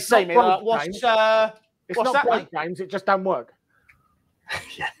 Second they see me, like, what's not that, break games. It just don't work.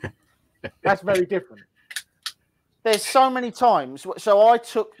 Yeah. That's very different. There's so many times. So I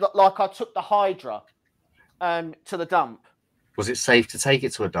took the Hydra to the dump. Was it safe to take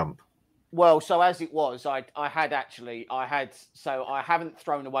it to a dump? Well, so as it was, I haven't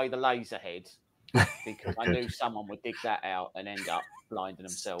thrown away the laser head because I knew someone would dig that out and end up blinding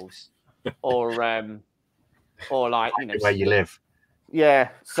themselves, or like, you know, where you live. Yeah.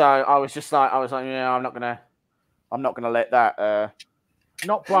 So I was like, yeah, I'm not gonna let that.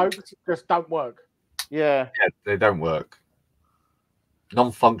 Not broke, just don't work. Yeah. Yeah, they don't work.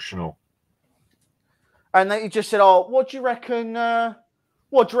 Non-functional. And then he just said, "Oh, what do you reckon?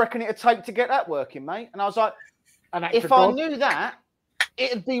 What do you reckon it'd take to get that working, mate?" And I was like, "If I knew that,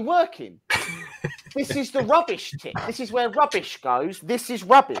 it'd be working. This is the rubbish tip. This is where rubbish goes. This is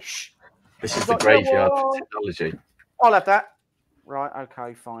rubbish. This is the graveyard for technology. I'll have that. Right?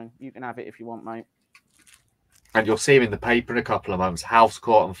 Okay, fine. You can have it if you want, mate." And you'll see him in the paper in a couple of months. House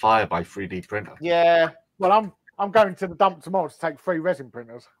caught on fire by 3D printer. Yeah. Well, I'm going to the dump tomorrow to take 3 resin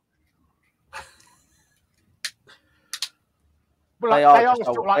printers. But like, they are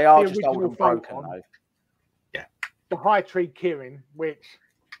still like the original broken, though. Yeah. The high tree keyring, which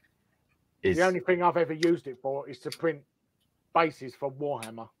is the only thing I've ever used it for, is to print bases for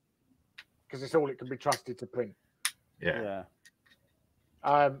Warhammer, because it's all it can be trusted to print. Yeah.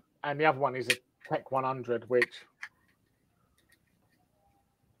 And the other one is a Tech 100, which is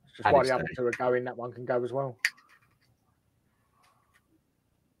just why the other two are going. That one can go as well.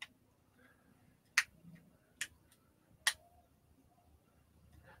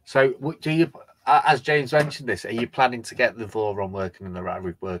 So, do you, as James mentioned this, are you planning to get the Voron working and the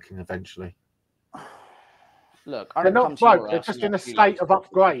rotary working eventually? Look, they're not broke. They're just in a state of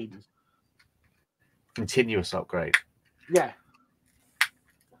upgrade. Continuous upgrade. Yeah.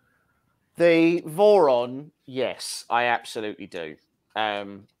 The Voron, yes, I absolutely do.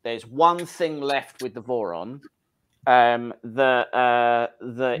 There's one thing left with the Voron. You have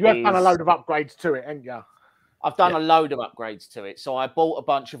done a load of upgrades to it, haven't you? I've done a load of upgrades to it. So I bought a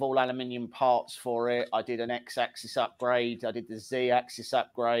bunch of all aluminium parts for it. I did an X-axis upgrade. I did the Z-axis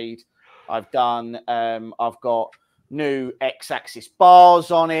upgrade. I've got new X-axis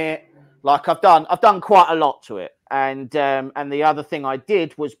bars on it. Like I've done quite a lot to it. And the other thing I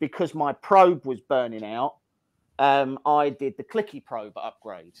did was, because my probe was burning out, I did the clicky probe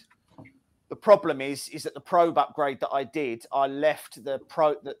upgrade. The problem is that the probe upgrade that I did, I left the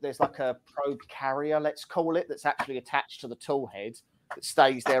probe, that there's like a probe carrier, let's call it, that's actually attached to the tool head that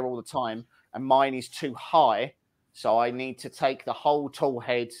stays there all the time. And mine is too high. So I need to take the whole tool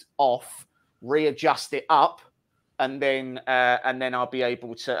head off, readjust it up, and then I'll be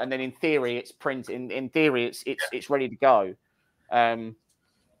able to, and then in theory it's printed, in theory it's ready to go.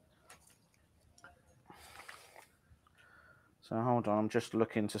 So hold on, I'm just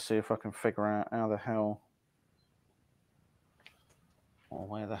looking to see if I can figure out how the hell, or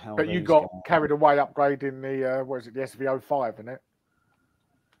where the hell. But you got carried away upgrading the the SV05, isn't it?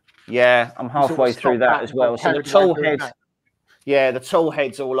 Yeah, I'm halfway through that as well. So the tool head, the tool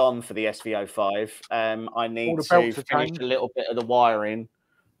head's all on for the SV05. I need to finish a little bit of the wiring.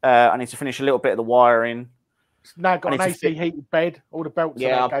 It's now got an AC heated bed, all the belts.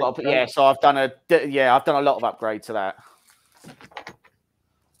 Yeah, so I've done a lot of upgrade to that.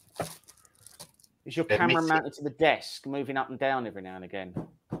 Is your camera mounted to the desk, moving up and down every now and again?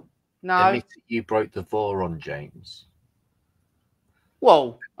 No. Admit you broke the Voron, James.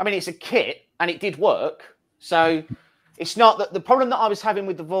 Well, I mean, it's a kit, and it did work. So it's not that the problem that I was having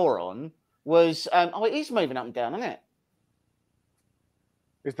with the Voron was, it is moving up and down, isn't it?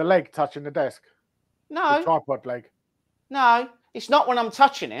 Is the leg touching the desk? No. The tripod leg. No, it's not when I'm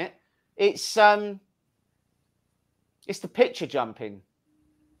touching it. It's the picture jumping.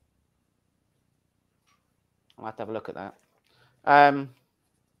 I'll have to have a look at that.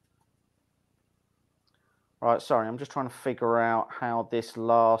 Right, sorry, I'm just trying to figure out how this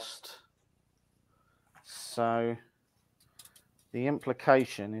last. So the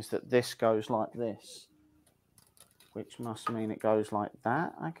implication is that this goes like this, which must mean it goes like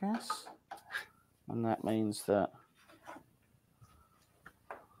that, I guess. And that means that.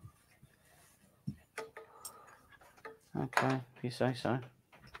 Okay, if you say so.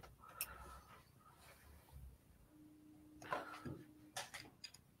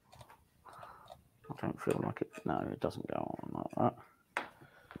 I don't feel like it. No, it doesn't go on like that.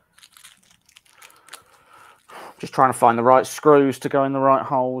 Just trying to find the right screws to go in the right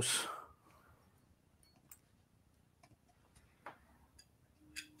holes.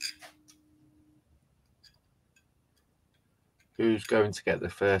 Who's going to get the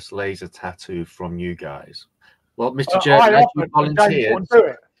first laser tattoo from you guys? Well, Mr. Jerry, you volunteered.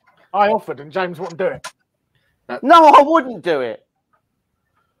 I offered, and James wouldn't do it. No, I wouldn't do it.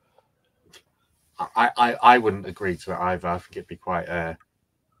 I wouldn't agree to it either. I think it'd be quite.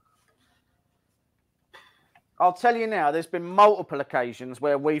 I'll tell you now, there's been multiple occasions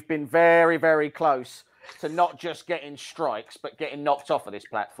where we've been very, very close to not just getting strikes, but getting knocked off of this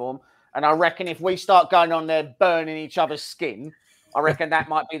platform. And I reckon if we start going on there burning each other's skin, I reckon that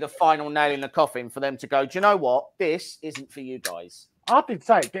might be the final nail in the coffin for them to go, do you know what? This isn't for you guys. I did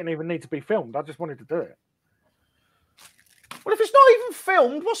say it didn't even need to be filmed. I just wanted to do it. Well, if it's not even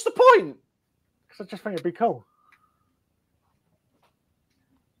filmed, what's the point? Because I just think it'd be cool.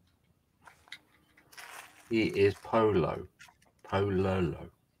 He is Pololo. I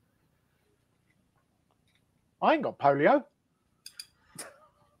ain't got polio.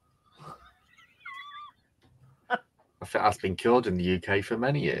 I think that's been cured in the UK for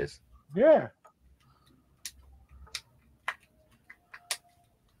many years. Yeah.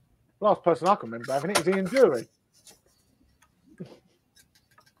 Last person I can remember having it is Ian Jury.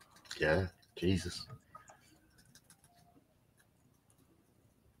 Yeah, Jesus.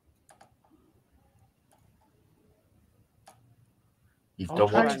 You've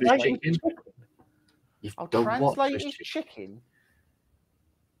done what to this chicken? You've done what to this chicken?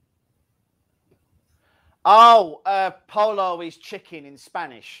 Oh, polo is chicken in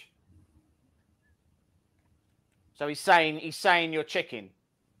Spanish. So he's saying you're chicken.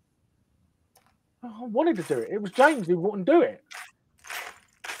 Oh, I wanted to do it. It was James who wouldn't do it.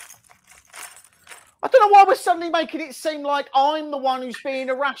 I don't know why we're suddenly making it seem like I'm the one who's being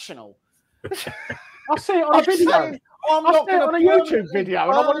irrational. I see it on a video. I'm not see it on a YouTube video,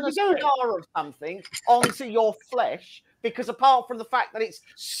 and I wanted to do it. Of something onto your flesh, because apart from the fact that it's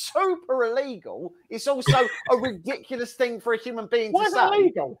super illegal, it's also a ridiculous thing for a human being to say. Why is it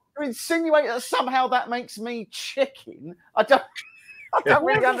illegal? To insinuate that somehow that makes me chicken. I don't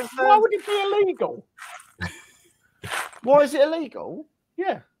really understand. Why would it be illegal? Why is it illegal?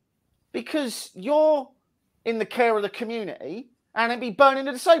 Yeah. Because you're in the care of the community and it'd be burning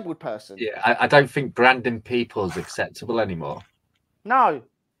a disabled person. Yeah, I don't think branding people is acceptable anymore. No,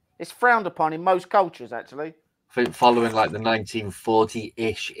 it's frowned upon in most cultures, actually. I think following like the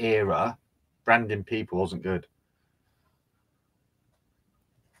 1940-ish era, branding people wasn't good.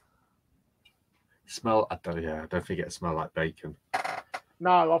 I don't think it smelled like bacon.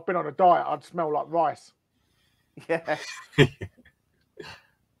 No, I've been on a diet. I'd smell like rice. Yeah.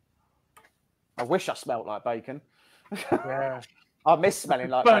 I wish I smelled like bacon. Yeah. I miss smelling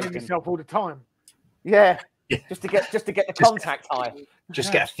like burning bacon. yourself all the time. Yeah. Just to get the contact high.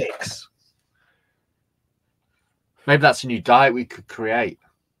 Just get a fix. Maybe that's a new diet we could create.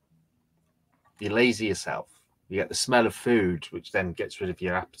 You lazy yourself. You get the smell of food, which then gets rid of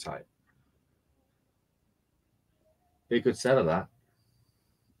your appetite. Be a good seller, that.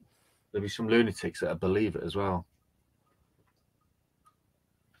 There'll be some lunatics that believe it as well.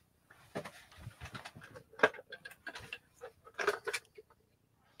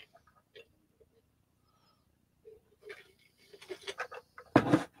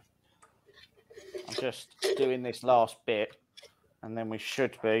 I'm just doing this last bit, and then we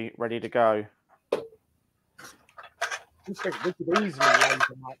should be ready to go. You think we could easily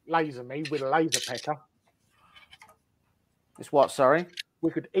laser me with a laser pecker? It's what, sorry?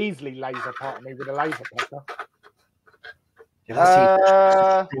 We could easily laser part me with a laser pecker. Yeah, that's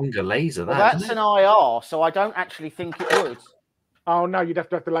a stronger laser. Well, that's an IR, so I don't actually think it would. Oh no, you'd have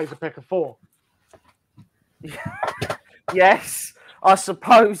to have the laser pecker 4. Yes, I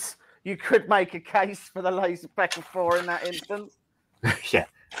suppose you could make a case for the laser pecker 4 in that instance. Yeah.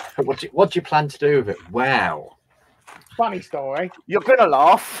 What do you plan to do with it? Wow. Funny story. You're gonna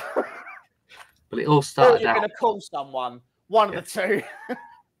laugh. But it all Or started you're out. gonna call someone. One of the two.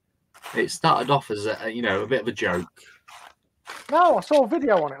 It started off as a bit of a joke. No, I saw a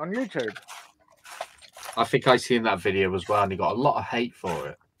video on it on YouTube. I think I seen that video as well, and he got a lot of hate for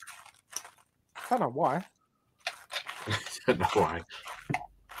it. I don't know why. I don't know why.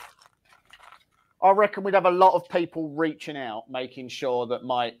 I reckon we'd have a lot of people reaching out, making sure that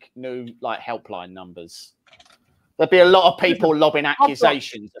Mike knew like helpline numbers. There'd be a lot of people lobbing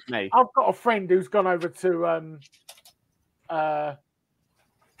accusations at me. I've got a friend who's gone over to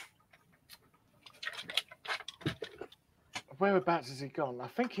whereabouts has he gone? I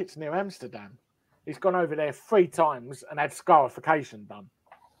think it's near Amsterdam. He's gone over there 3 times and had scarification done.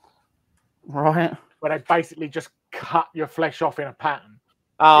 Right. Where they basically just cut your flesh off in a pattern.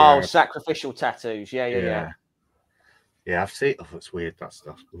 Oh, Yeah. sacrificial tattoos. Yeah. Yeah, I've seen. Oh, it's weird, that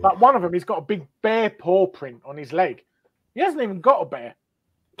stuff. Like one of them, he's got a big bear paw print on his leg. He hasn't even got a bear.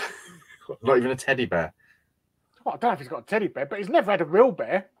 Not even a teddy bear. Well, I don't know if he's got a teddy bear, but he's never had a real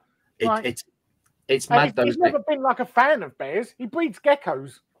bear. It's mad though. He's never been like a fan of bears. He breeds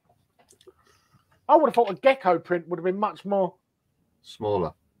geckos. I would have thought a gecko print would have been much more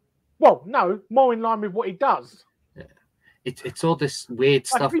smaller. Well, no, more in line with what he does. Yeah, it's all this weird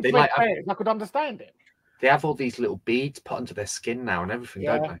stuff. They like bears, I could understand it. They have all these little beads put onto their skin now and everything,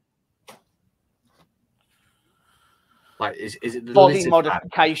 don't they? Like, is it the body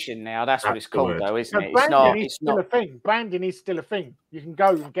modification now? That's what it's called, though, isn't it? Branding is still a thing. Branding is still a thing. You can go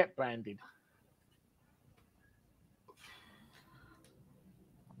and get branded.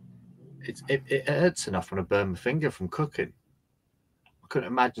 It hurts enough when I burn my finger from cooking. I couldn't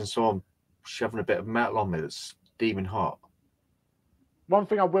imagine someone shoving a bit of metal on me that's steaming hot. One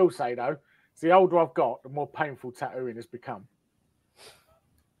thing I will say though, is the older I've got, the more painful tattooing has become.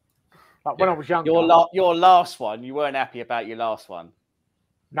 Like when I was younger. Your last one, you weren't happy about your last one.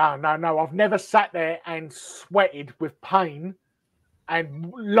 No. I've never sat there and sweated with pain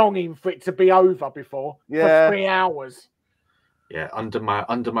and longing for it to be over before for 3 hours. Yeah, under my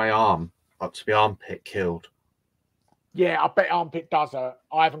arm, up to the armpit, killed. Yeah, I bet armpit does hurt.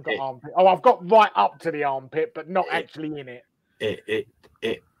 I haven't got armpit. Oh, I've got right up to the armpit, but not actually in it.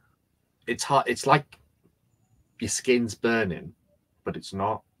 It's hard. It's like your skin's burning, but it's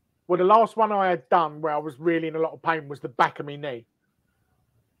not. Well, the last one I had done where I was really in a lot of pain was the back of my knee.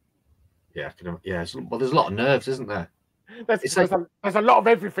 Yeah, well, there's a lot of nerves, isn't there? There's a lot of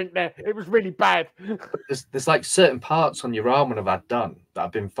everything there. It was really bad. There's like certain parts on your arm when I've had done that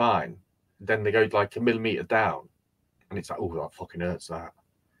have been fine. Then they go like a millimeter down, and it's like, oh, that fucking hurts. That.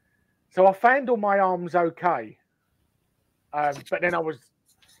 So I found all my arms okay, but then I was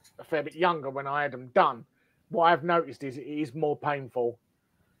a fair bit younger when I had them done. What I've noticed is it is more painful.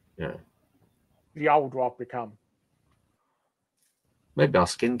 Yeah. The older I've become. Maybe our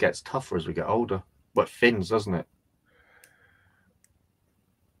skin gets tougher as we get older, but thins, doesn't it?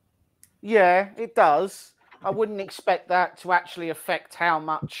 Yeah, it does. I wouldn't expect that to actually affect how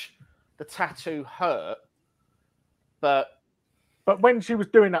much the tattoo hurt. But when she was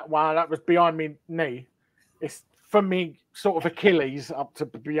doing that one, that was behind me knee. It's from me sort of Achilles up to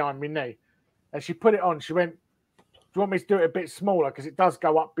behind me knee. And she put it on. She went, "Do you want me to do it a bit smaller? Because it does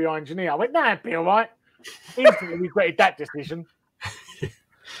go up behind your knee." I went, "Nah, it'd be all right." Instantly regretted that decision.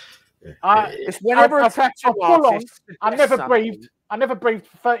 It's whenever a tattoo artist, I never breathed. I never breathed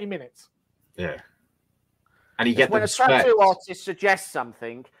for 30 minutes. Yeah. And you get when a tattoo artist suggests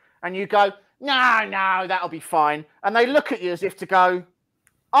something and you go, no, that'll be fine. And they look at you as if to go,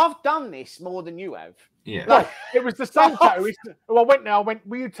 I've done this more than you have. Yeah. No, it was the same tattoo. Well, I went there. I went,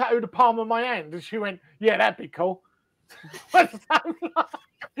 "Will you tattoo the palm of my hand?" And she went, "Yeah, that'd be cool."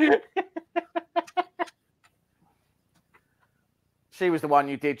 She was the one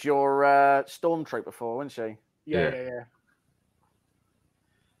you did your stormtrooper for, wasn't she? Yeah.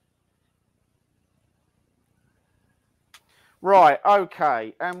 Right,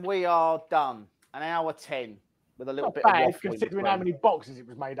 okay, and we are done. 1 hour 10 with a little bit of waffle considering how many boxes it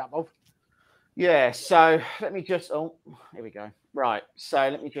was made up of. Yeah, so let me just, here we go. Right, so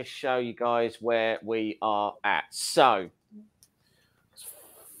let me just show you guys where we are at. So,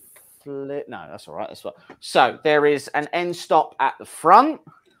 no, that's all right. That's what. So there is an end stop at the front.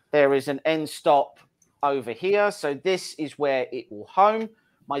 There is an end stop over here. So this is where it will home.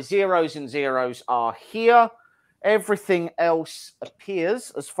 My zeros and zeros are here. Everything else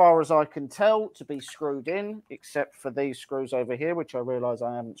appears, as far as I can tell, to be screwed in, except for these screws over here, which I realise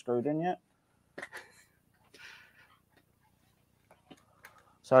I haven't screwed in yet.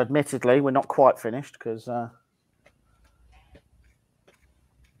 So admittedly, we're not quite finished because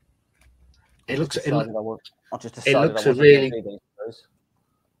It looks. I just It decided looks I a wasn't really. gonna do these.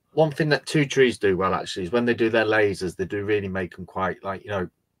 One thing that TwoTrees do well actually is when they do their lasers, they do really make them quite like, you know,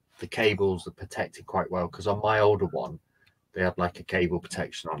 the cables are protected quite well. Because on my older one, they had like a cable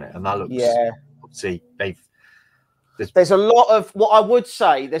protection on it, and that looks. Yeah. See, There's a lot of what I would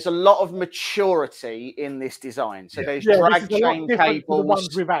say. There's a lot of maturity in this design. So there's drag chain cables. The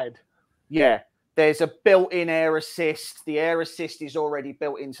ones we've had. Yeah. There's a built-in air assist. The air assist is already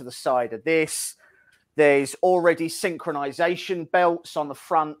built into the side of this. There's already synchronization belts on the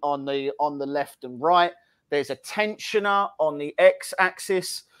front, on the left and right. There's a tensioner on the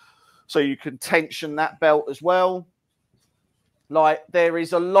X-axis, so you can tension that belt as well. Like, there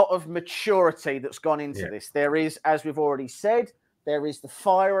is a lot of maturity that's gone into this. There is, as we've already said, there is the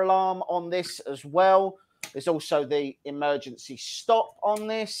fire alarm on this as well. There's also the emergency stop on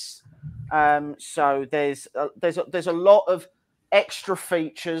this. So there's a lot of extra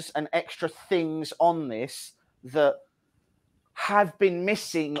features and extra things on this that have been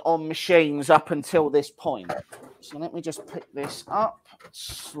missing on machines up until this point. So let me just pick this up,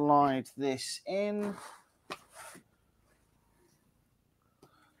 slide this in.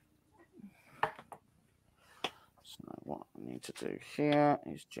 So what I need to do here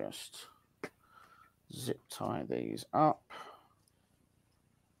is just zip tie these up.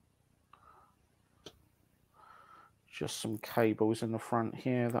 Just some cables in the front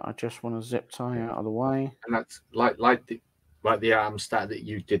here that I just want to zip tie out of the way. And that's like the stat that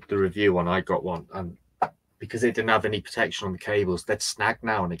you did the review on. I got one, and because it didn't have any protection on the cables, they'd snag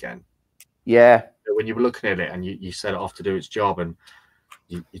now and again. Yeah. When you were looking at it and you set it off to do its job, and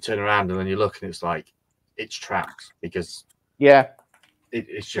you turn around and then you look and it's like it's trapped because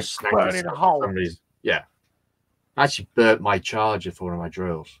it's just snagged in a hole. for some reason. Yeah, I actually burnt my charger for one of my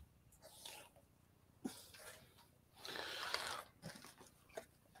drills.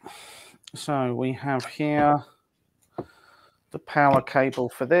 So we have here the power cable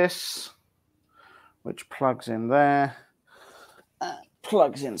for this, which plugs in there,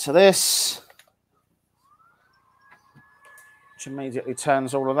 plugs into this, which immediately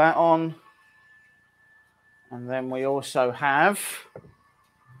turns all of that on. And then we also have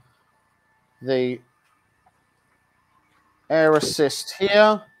the air assist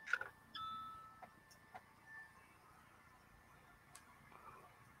here.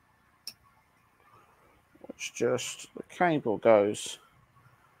 Just the cable goes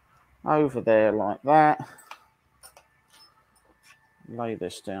over there like that. Lay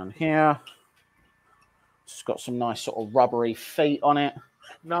this down here. It's got some nice sort of rubbery feet on it.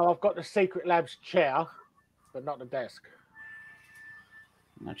 No, I've got the Secret Labs chair, but not the desk.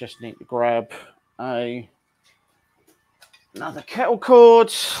 And I just need to grab another kettle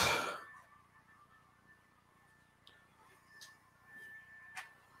cord.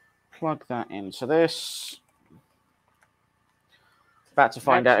 Plug that into this. About to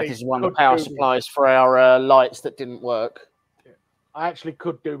find out if this is one of the power supplies for our lights that didn't work. I actually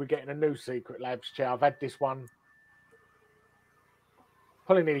could do with getting a new Secret Labs chair. I've had this one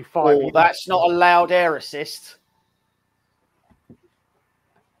probably nearly 5 years. That's not a loud air assist.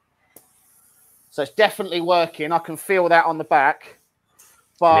 So it's definitely working. I can feel that on the back.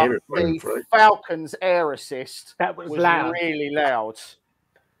 But the Falcon's air assist was loud. Really loud.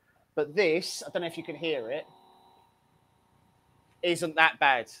 But this, I don't know if you can hear it, isn't that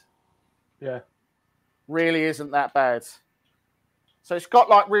bad. Yeah. Really isn't that bad. So it's got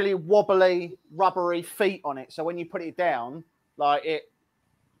like really wobbly, rubbery feet on it. So when you put it down, like it,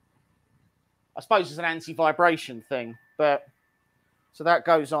 I suppose it's an anti-vibration thing. But so that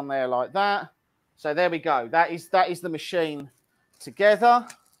goes on there like that. So there we go. That is the machine together.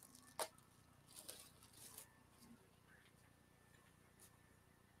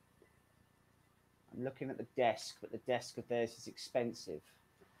 I'm looking at the desk, but the desk of theirs is expensive.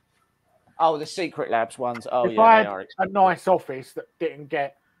 Oh, the Secret Labs ones. Oh, if yeah, I had they are a expensive. nice office that didn't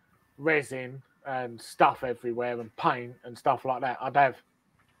get resin and stuff everywhere and paint and stuff like that, I'd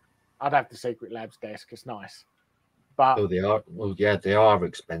have the Secret Labs desk. It's nice, but they are. Well, yeah, they are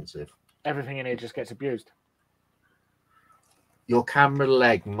expensive. Everything in here just gets abused. Your camera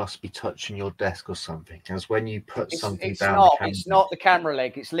leg must be touching your desk or something, because when you put something down, it's not the camera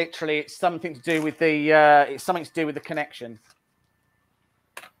leg. It's literally something to do with the connection.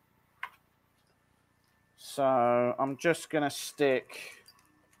 So I'm just gonna stick.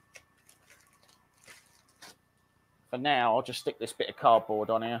 For now, I'll just stick this bit of cardboard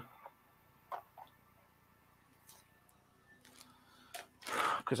on here.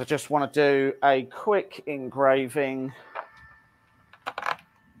 Because I just want to do a quick engraving.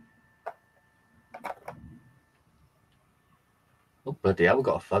 Oh, bloody hell, we've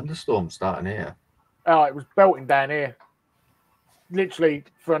got a thunderstorm starting here. Oh, it was belting down here. Literally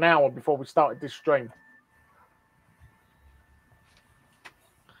for an hour before we started this stream.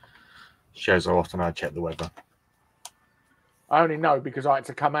 Shows how often I check the weather. I only know because I had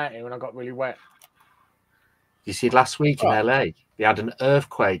to come out here and I got really wet. You see, last week in LA, they had an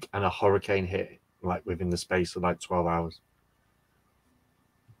earthquake and a hurricane hit like within the space of like 12 hours.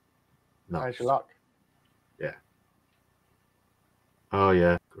 Nice. How's your luck? Yeah. Oh,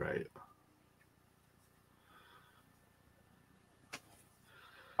 yeah. Great.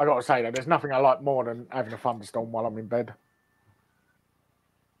 I got to say, though, there's nothing I like more than having a thunderstorm while I'm in bed.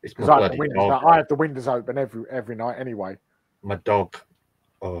 Because I have the windows open every night anyway. My dog,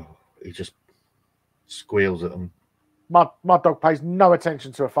 he just squeals at them. My dog pays no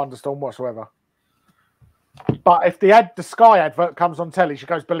attention to a thunderstorm whatsoever. But if the Sky advert comes on telly, she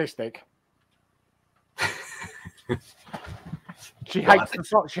goes ballistic. She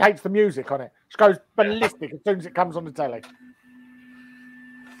hates the music on it. She goes ballistic as soon as it comes on the telly.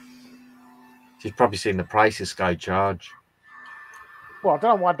 She's probably seen the price of Sky charge. Well, I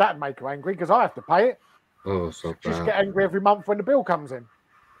don't know why that'd make her angry, because I have to pay it. Oh, so bad. Just get angry every month when the bill comes in.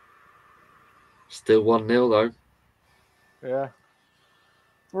 Still 1-0 though. Yeah.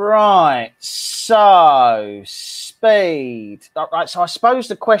 Right. So speed. Right. So I suppose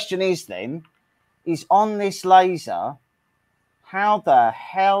the question is then, is on this laser, how the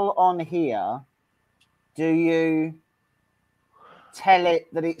hell on here do you tell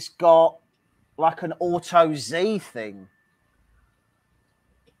it that it's got like an auto Z thing?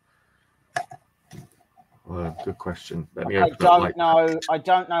 Well, good question. I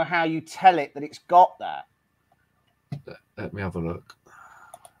don't know how you tell it that it's got that. Let me have a look.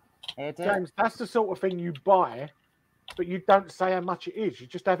 James, that's the sort of thing you buy, but you don't say how much it is. You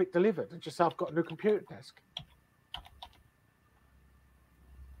just have it delivered and just say, I've got a new computer desk.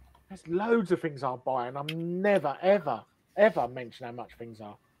 There's loads of things I'll buy, and I'm never, ever, ever mention how much things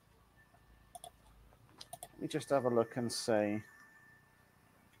are. Let me just have a look and see.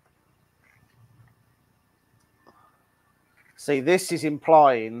 See, this is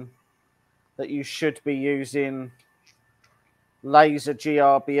implying that you should be using laser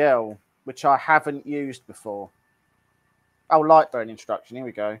GRBL, which I haven't used before. Oh, light burn instruction. Here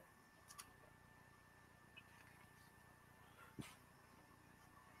we go.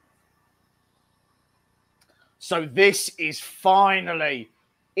 So this is finally,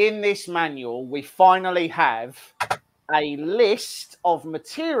 in this manual, we finally have a list of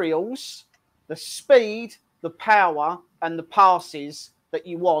materials, the speed, the power, and the passes that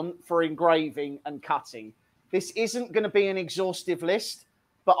you want for engraving and cutting. This isn't going to be an exhaustive list,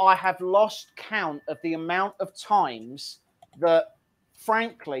 but I have lost count of the amount of times that,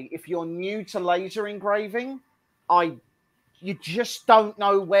 frankly, if you're new to laser engraving, you just don't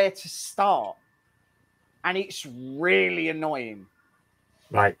know where to start. And it's really annoying.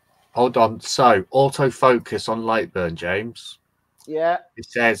 Right. Hold on. So, autofocus on Lightburn, James. Yeah. It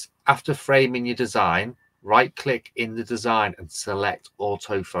says, after framing your design, right-click in the design and select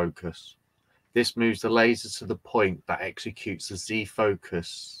autofocus. This moves the laser to the point that executes the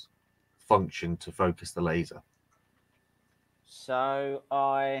Z-focus function to focus the laser. So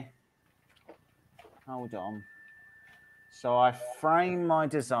hold on. So I frame my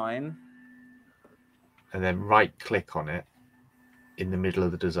design. And then right-click on it in the middle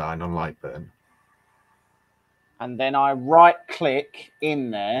of the design on Lightburn. And then I right-click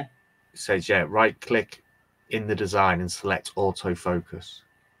in there. It says, yeah, right-click in the design and select autofocus.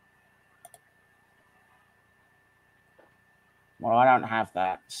 Well, I don't have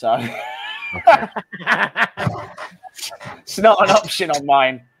that, so okay. It's not an option on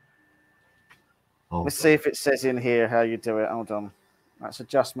mine. Let's see if it says in here how you do it. Hold on. That's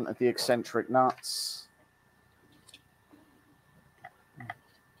adjustment of the eccentric nuts.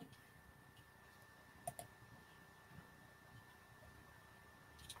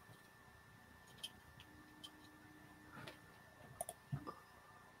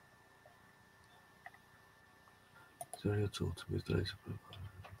 Your tool to move the laser.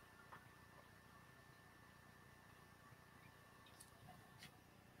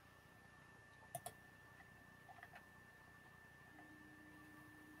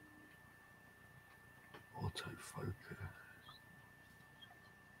 Autofocus.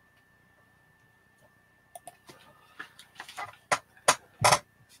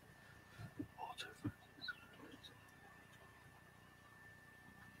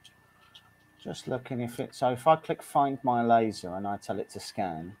 Just looking if it. So if I click find my laser and I tell it to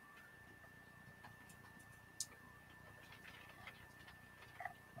scan.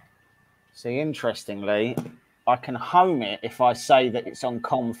 See, interestingly, I can home it if I say that it's on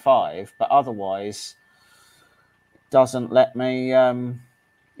COM 5, but otherwise it doesn't let me.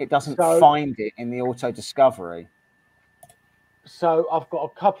 It doesn't find it in the auto discovery. So I've got a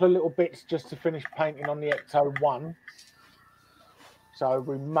couple of little bits just to finish painting on the Ecto 1. So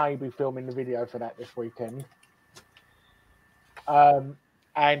we may be filming the video for that this weekend. And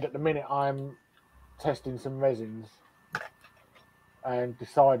at the minute I'm testing some resins and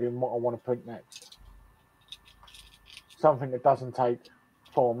deciding what I want to print next. Something that doesn't take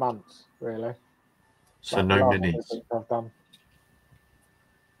 4 months, really. So like no minis. I've done.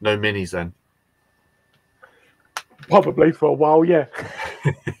 No minis then. Probably for a while, yeah.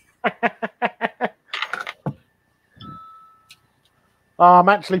 I'm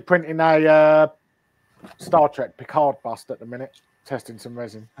actually printing a Star Trek Picard bust at the minute, testing some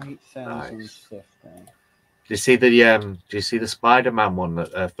resin. 8,050. Do you see the Spider-Man one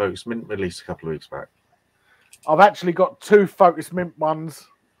that Focus Mint released a couple of weeks back? I've actually got 2 Focus Mint ones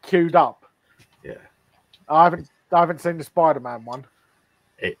queued up. Yeah. I haven't seen the Spider-Man one.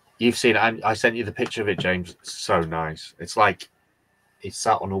 You've seen it. I sent you the picture of it, James. It's so nice. It's like he's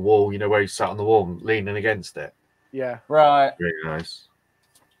sat on a wall. You know where he's sat on the wall, leaning against it. Yeah. Right. Really nice.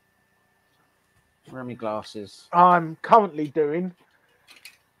 Where are my glasses? I'm currently doing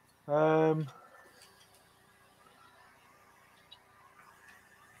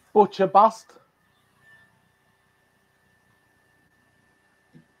Butcher bust.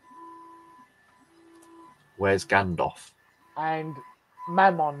 Where's Gandalf? And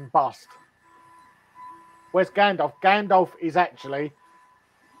Mammon bust. Where's Gandalf? Gandalf is actually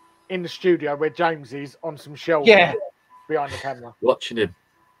in the studio where James is on some shelves behind the camera. Watching him.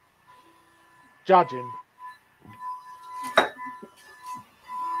 Judging.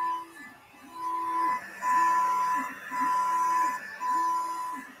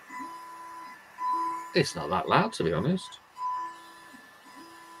 It's not that loud, to be honest.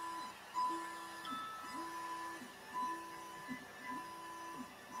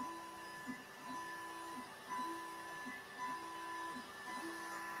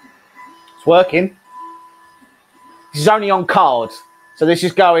 It's working. This is only on card. So this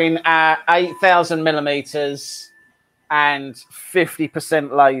is going at 8,000 millimeters and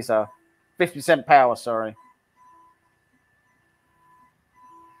 50% laser. 50% power, sorry.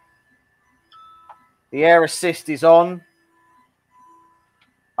 The air assist is on.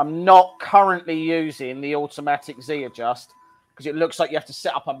 I'm not currently using the automatic Z adjust because it looks like you have to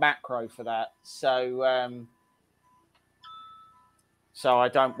set up a macro for that. So, so I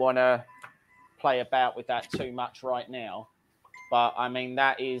don't want to play about with that too much right now. But, I mean,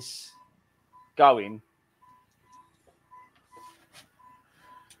 that is going.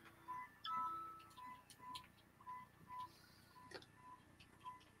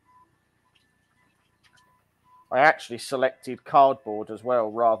 I actually selected cardboard as well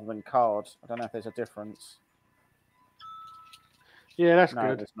rather than cards. I don't know if there's a difference. Yeah, that's no,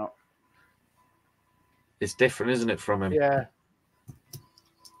 good. It's not. It's different, isn't it, from him? Yeah.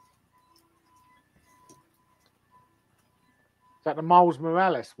 Is that the Miles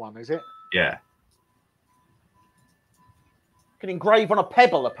Morales one, is it? Yeah. You can engrave on a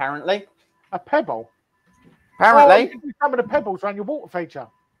pebble, apparently. A pebble? Apparently. Oh, you can do some of the pebbles around your water feature.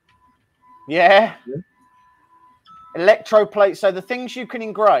 Yeah. Electroplate. So the things you can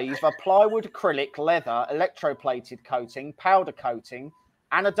engrave are plywood, acrylic, leather, electroplated coating, powder coating,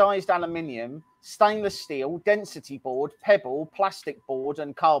 anodized aluminium, stainless steel, density board, pebble, plastic board,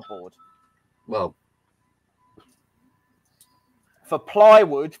 and cardboard. Well, for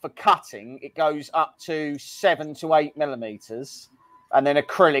plywood, for cutting, it goes up to 7 to 8 millimeters. And then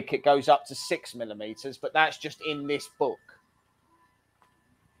acrylic, it goes up to 6 millimeters. But that's just in this book.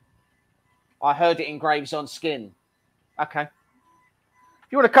 I heard it engraves on skin. Okay.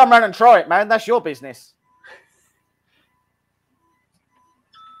 If you want to come around and try it, man, that's your business.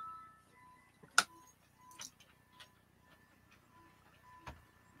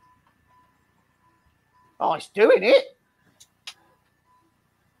 Oh, it's doing it.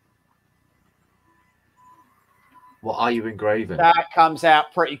 what are you engraving? That comes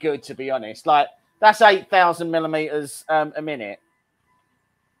out pretty good, to be honest. Like, that's 8,000 millimeters a minute.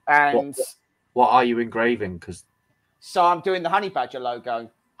 And what are you engraving? Because so I'm doing the Honey Badger logo.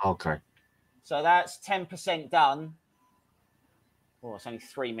 Okay. So that's 10% done. Oh, it's only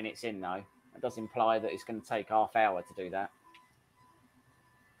 3 minutes in, though. That does imply that it's going to take half hour to do that.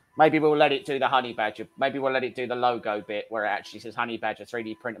 Maybe we'll let it do the Honey Badger. Maybe we'll let it do the logo bit where it actually says Honey Badger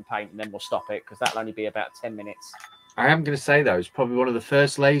 3D print and paint, and then we'll stop it because that'll only be about 10 minutes. I am going to say, though, it's probably one of the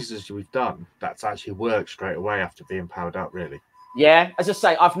first lasers we've done that's actually worked straight away after being powered up, really. Yeah, as I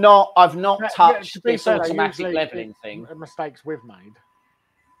say, I've not touched this fair, automatic leveling thing. Mistakes we've made.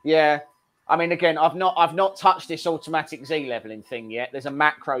 Yeah, I mean, again, I've not touched this automatic Z leveling thing yet. There's a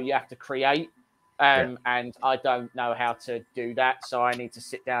macro you have to create, and I don't know how to do that, so I need to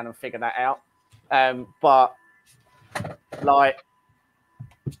sit down and figure that out. But like,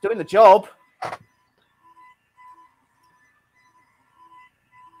 it's doing the job.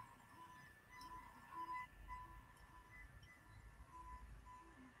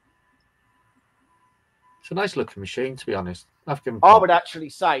 It's a nice looking machine, to be honest. I would actually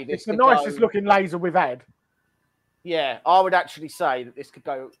say this. It's the nicest looking laser we've had. Yeah, I would actually say that this could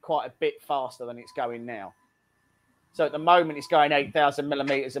go quite a bit faster than it's going now. So at the moment, it's going 8,000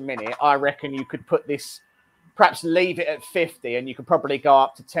 millimeters a minute. I reckon you could put this, perhaps leave it at 50, and you could probably go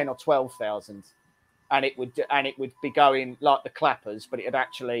up to 10 or 12,000, and it would be going like the clappers, but it'd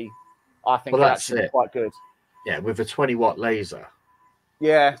actually, I think, that's quite good. Yeah, with a 20-watt laser.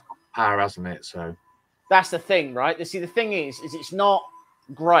 Yeah, power, hasn't it? So that's the thing, right? See, the thing is it's not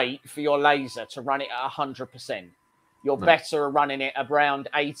great for your laser to run it at 100%. You're better running it around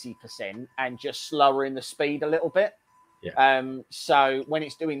 80% and just lowering the speed a little bit. Yeah. So when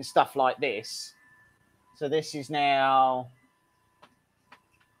it's doing stuff like this, so this is now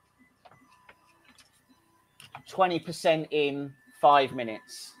 20% in 5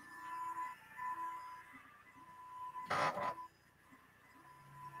 minutes.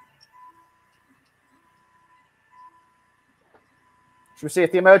 Should we see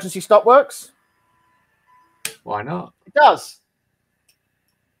if the emergency stop works? Why not? It does.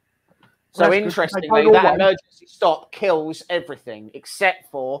 So interestingly, that emergency stop kills everything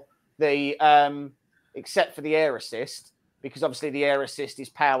except for the air assist, because obviously the air assist is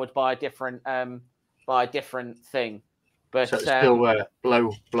powered by a different thing. But so it's still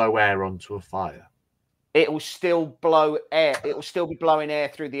blow air onto a fire. It will still blow air. It will still be blowing air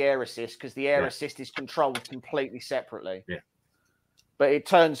through the air assist, because the air assist is controlled completely separately. Yeah. But it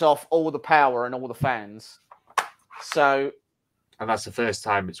turns off all the power and all the fans. So. And that's the first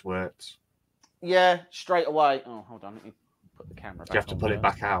time it's worked. Yeah, straight away. Oh, hold on. Let me put the camera back. You have to put it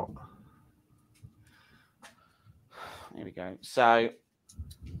back out. There we go. So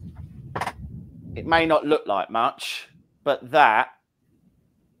it may not look like much, but that's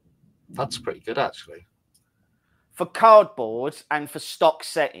pretty good, actually. For cardboard and for stock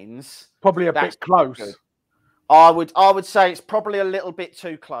settings, probably a bit close. Good. I would say it's probably a little bit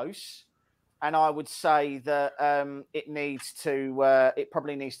too close. And I would say that it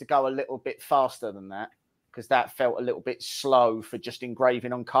probably needs to go a little bit faster than that, because that felt a little bit slow for just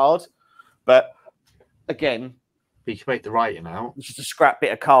engraving on card. But again, you can make the writing out. It's just a scrap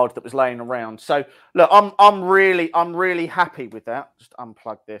bit of card that was laying around. So look, I'm really happy with that. Just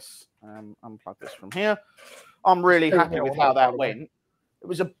unplug this from here. I'm really happy with how that went. It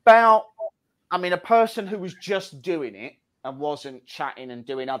was about, I mean, a person who was just doing it and wasn't chatting and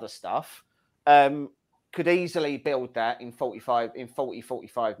doing other stuff could easily build that in 45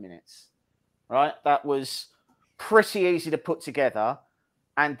 minutes, right? That was pretty easy to put together.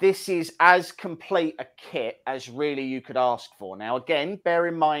 And this is as complete a kit as really you could ask for. Now, again, bear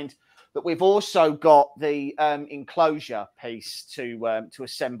in mind that we've also got the enclosure piece to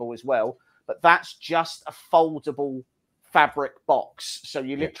assemble as well. But that's just a foldable fabric box. So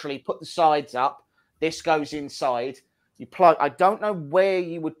you literally put the sides up. This goes inside. You plug. I don't know where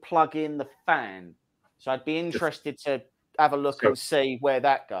you would plug in the fan. So I'd be interested to have a look and see where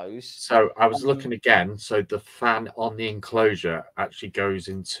that goes. So I was looking again. So the fan on the enclosure actually goes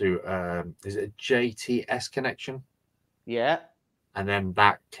into, is it a JTS connection? Yeah. And then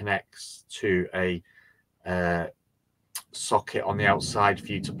that connects to a socket on the outside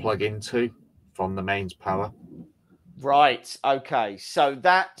for you to plug into from the mains power. Right. Okay. So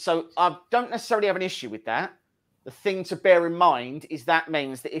I don't necessarily have an issue with that. The thing to bear in mind is that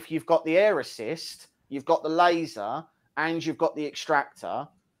means that if you've got the air assist, you've got the laser, and you've got the extractor,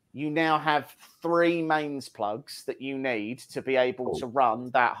 you now have 3 mains plugs that you need to be able to run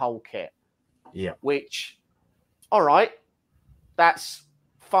that whole kit. Yeah. Which, all right, that's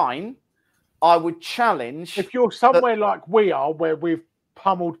fine. I would challenge... If you're somewhere like we are, where we've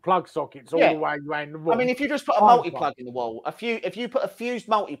pummeled plug sockets all the way around the wall. I mean, if you just put a multi-plug in the wall, if you put a fused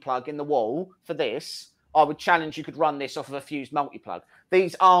multi-plug in the wall for this, I would challenge you could run this off of a fused multi-plug.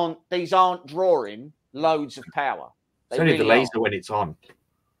 These aren't drawing loads of power. It's only the laser when it's on.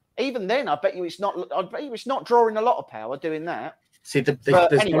 Even then, I bet you it's not drawing a lot of power doing that. See, there's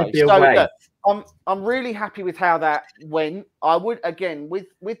anyway, going to be a way. Look, I'm really happy with how that went. I would, again,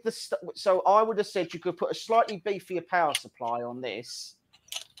 so I would have said you could put a slightly beefier power supply on this,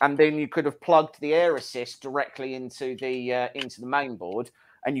 and then you could have plugged the air assist directly into the main board,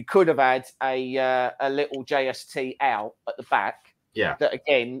 and you could have had a little JST out at the back. Yeah. That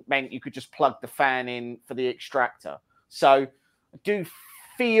again meant you could just plug the fan in for the extractor. So I do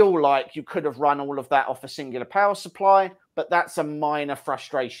feel like you could have run all of that off a singular power supply, but that's a minor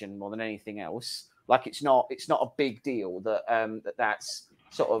frustration more than anything else. Like it's not a big deal that's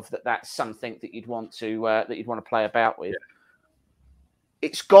something that you'd want to play about with. Yeah.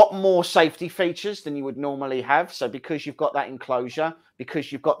 It's got more safety features than you would normally have. So because you've got that enclosure,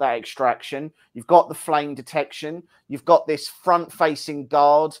 because you've got that extraction, you've got the flame detection, you've got this front-facing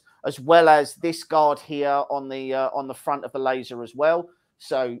guard, as well as this guard here on the front of the laser as well.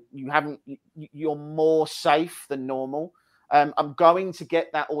 So you're more safe than normal. I'm going to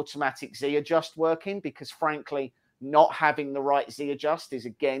get that automatic Z adjust working because, frankly, not having the right Z adjust is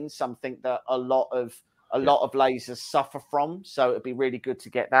again something that a lot of lasers suffer from. So it'd be really good to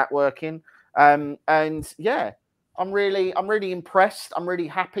get that working. And yeah, I'm really impressed. I'm really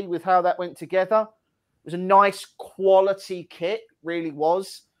happy with how that went together. It was a nice quality kit, really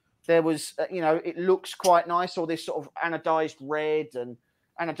was. There was, it looks quite nice. All this sort of anodized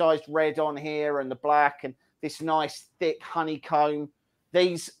red on here and the black and this nice thick honeycomb.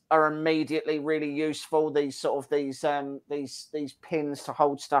 These are immediately really useful. These pins to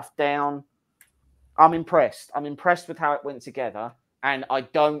hold stuff down. I'm impressed. I'm impressed with how it went together. And I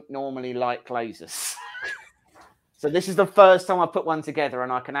don't normally like lasers. So this is the first time I put one together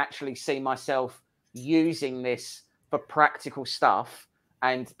and I can actually see myself using this for practical stuff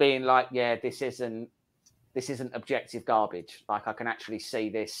and being like, yeah, this isn't objective garbage. Like I can actually see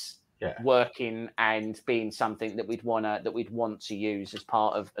this working and being something that we'd want to use as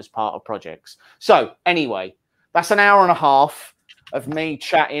part of projects. So anyway, that's an hour and a half of me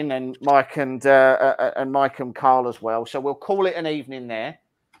chatting and Mike and Carl as well. So we'll call it an evening there.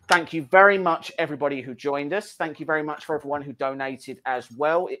 Thank you very much, everybody who joined us. Thank you very much for everyone who donated as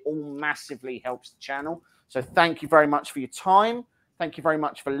well. It all massively helps the channel. So thank you very much for your time. Thank you very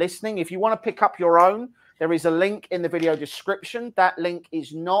much for listening. If you want to pick up your own, there is a link in the video description. That link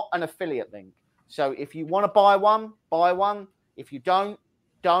is not an affiliate link. So if you want to buy one, buy one. If you don't.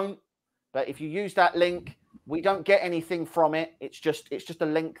 But if you use that link, we don't get anything from it. It's just a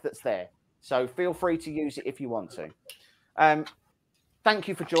link that's there. So feel free to use it if you want to. Thank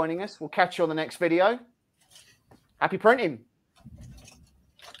you for joining us. We'll catch you on the next video. Happy printing.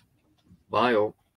 Bye all.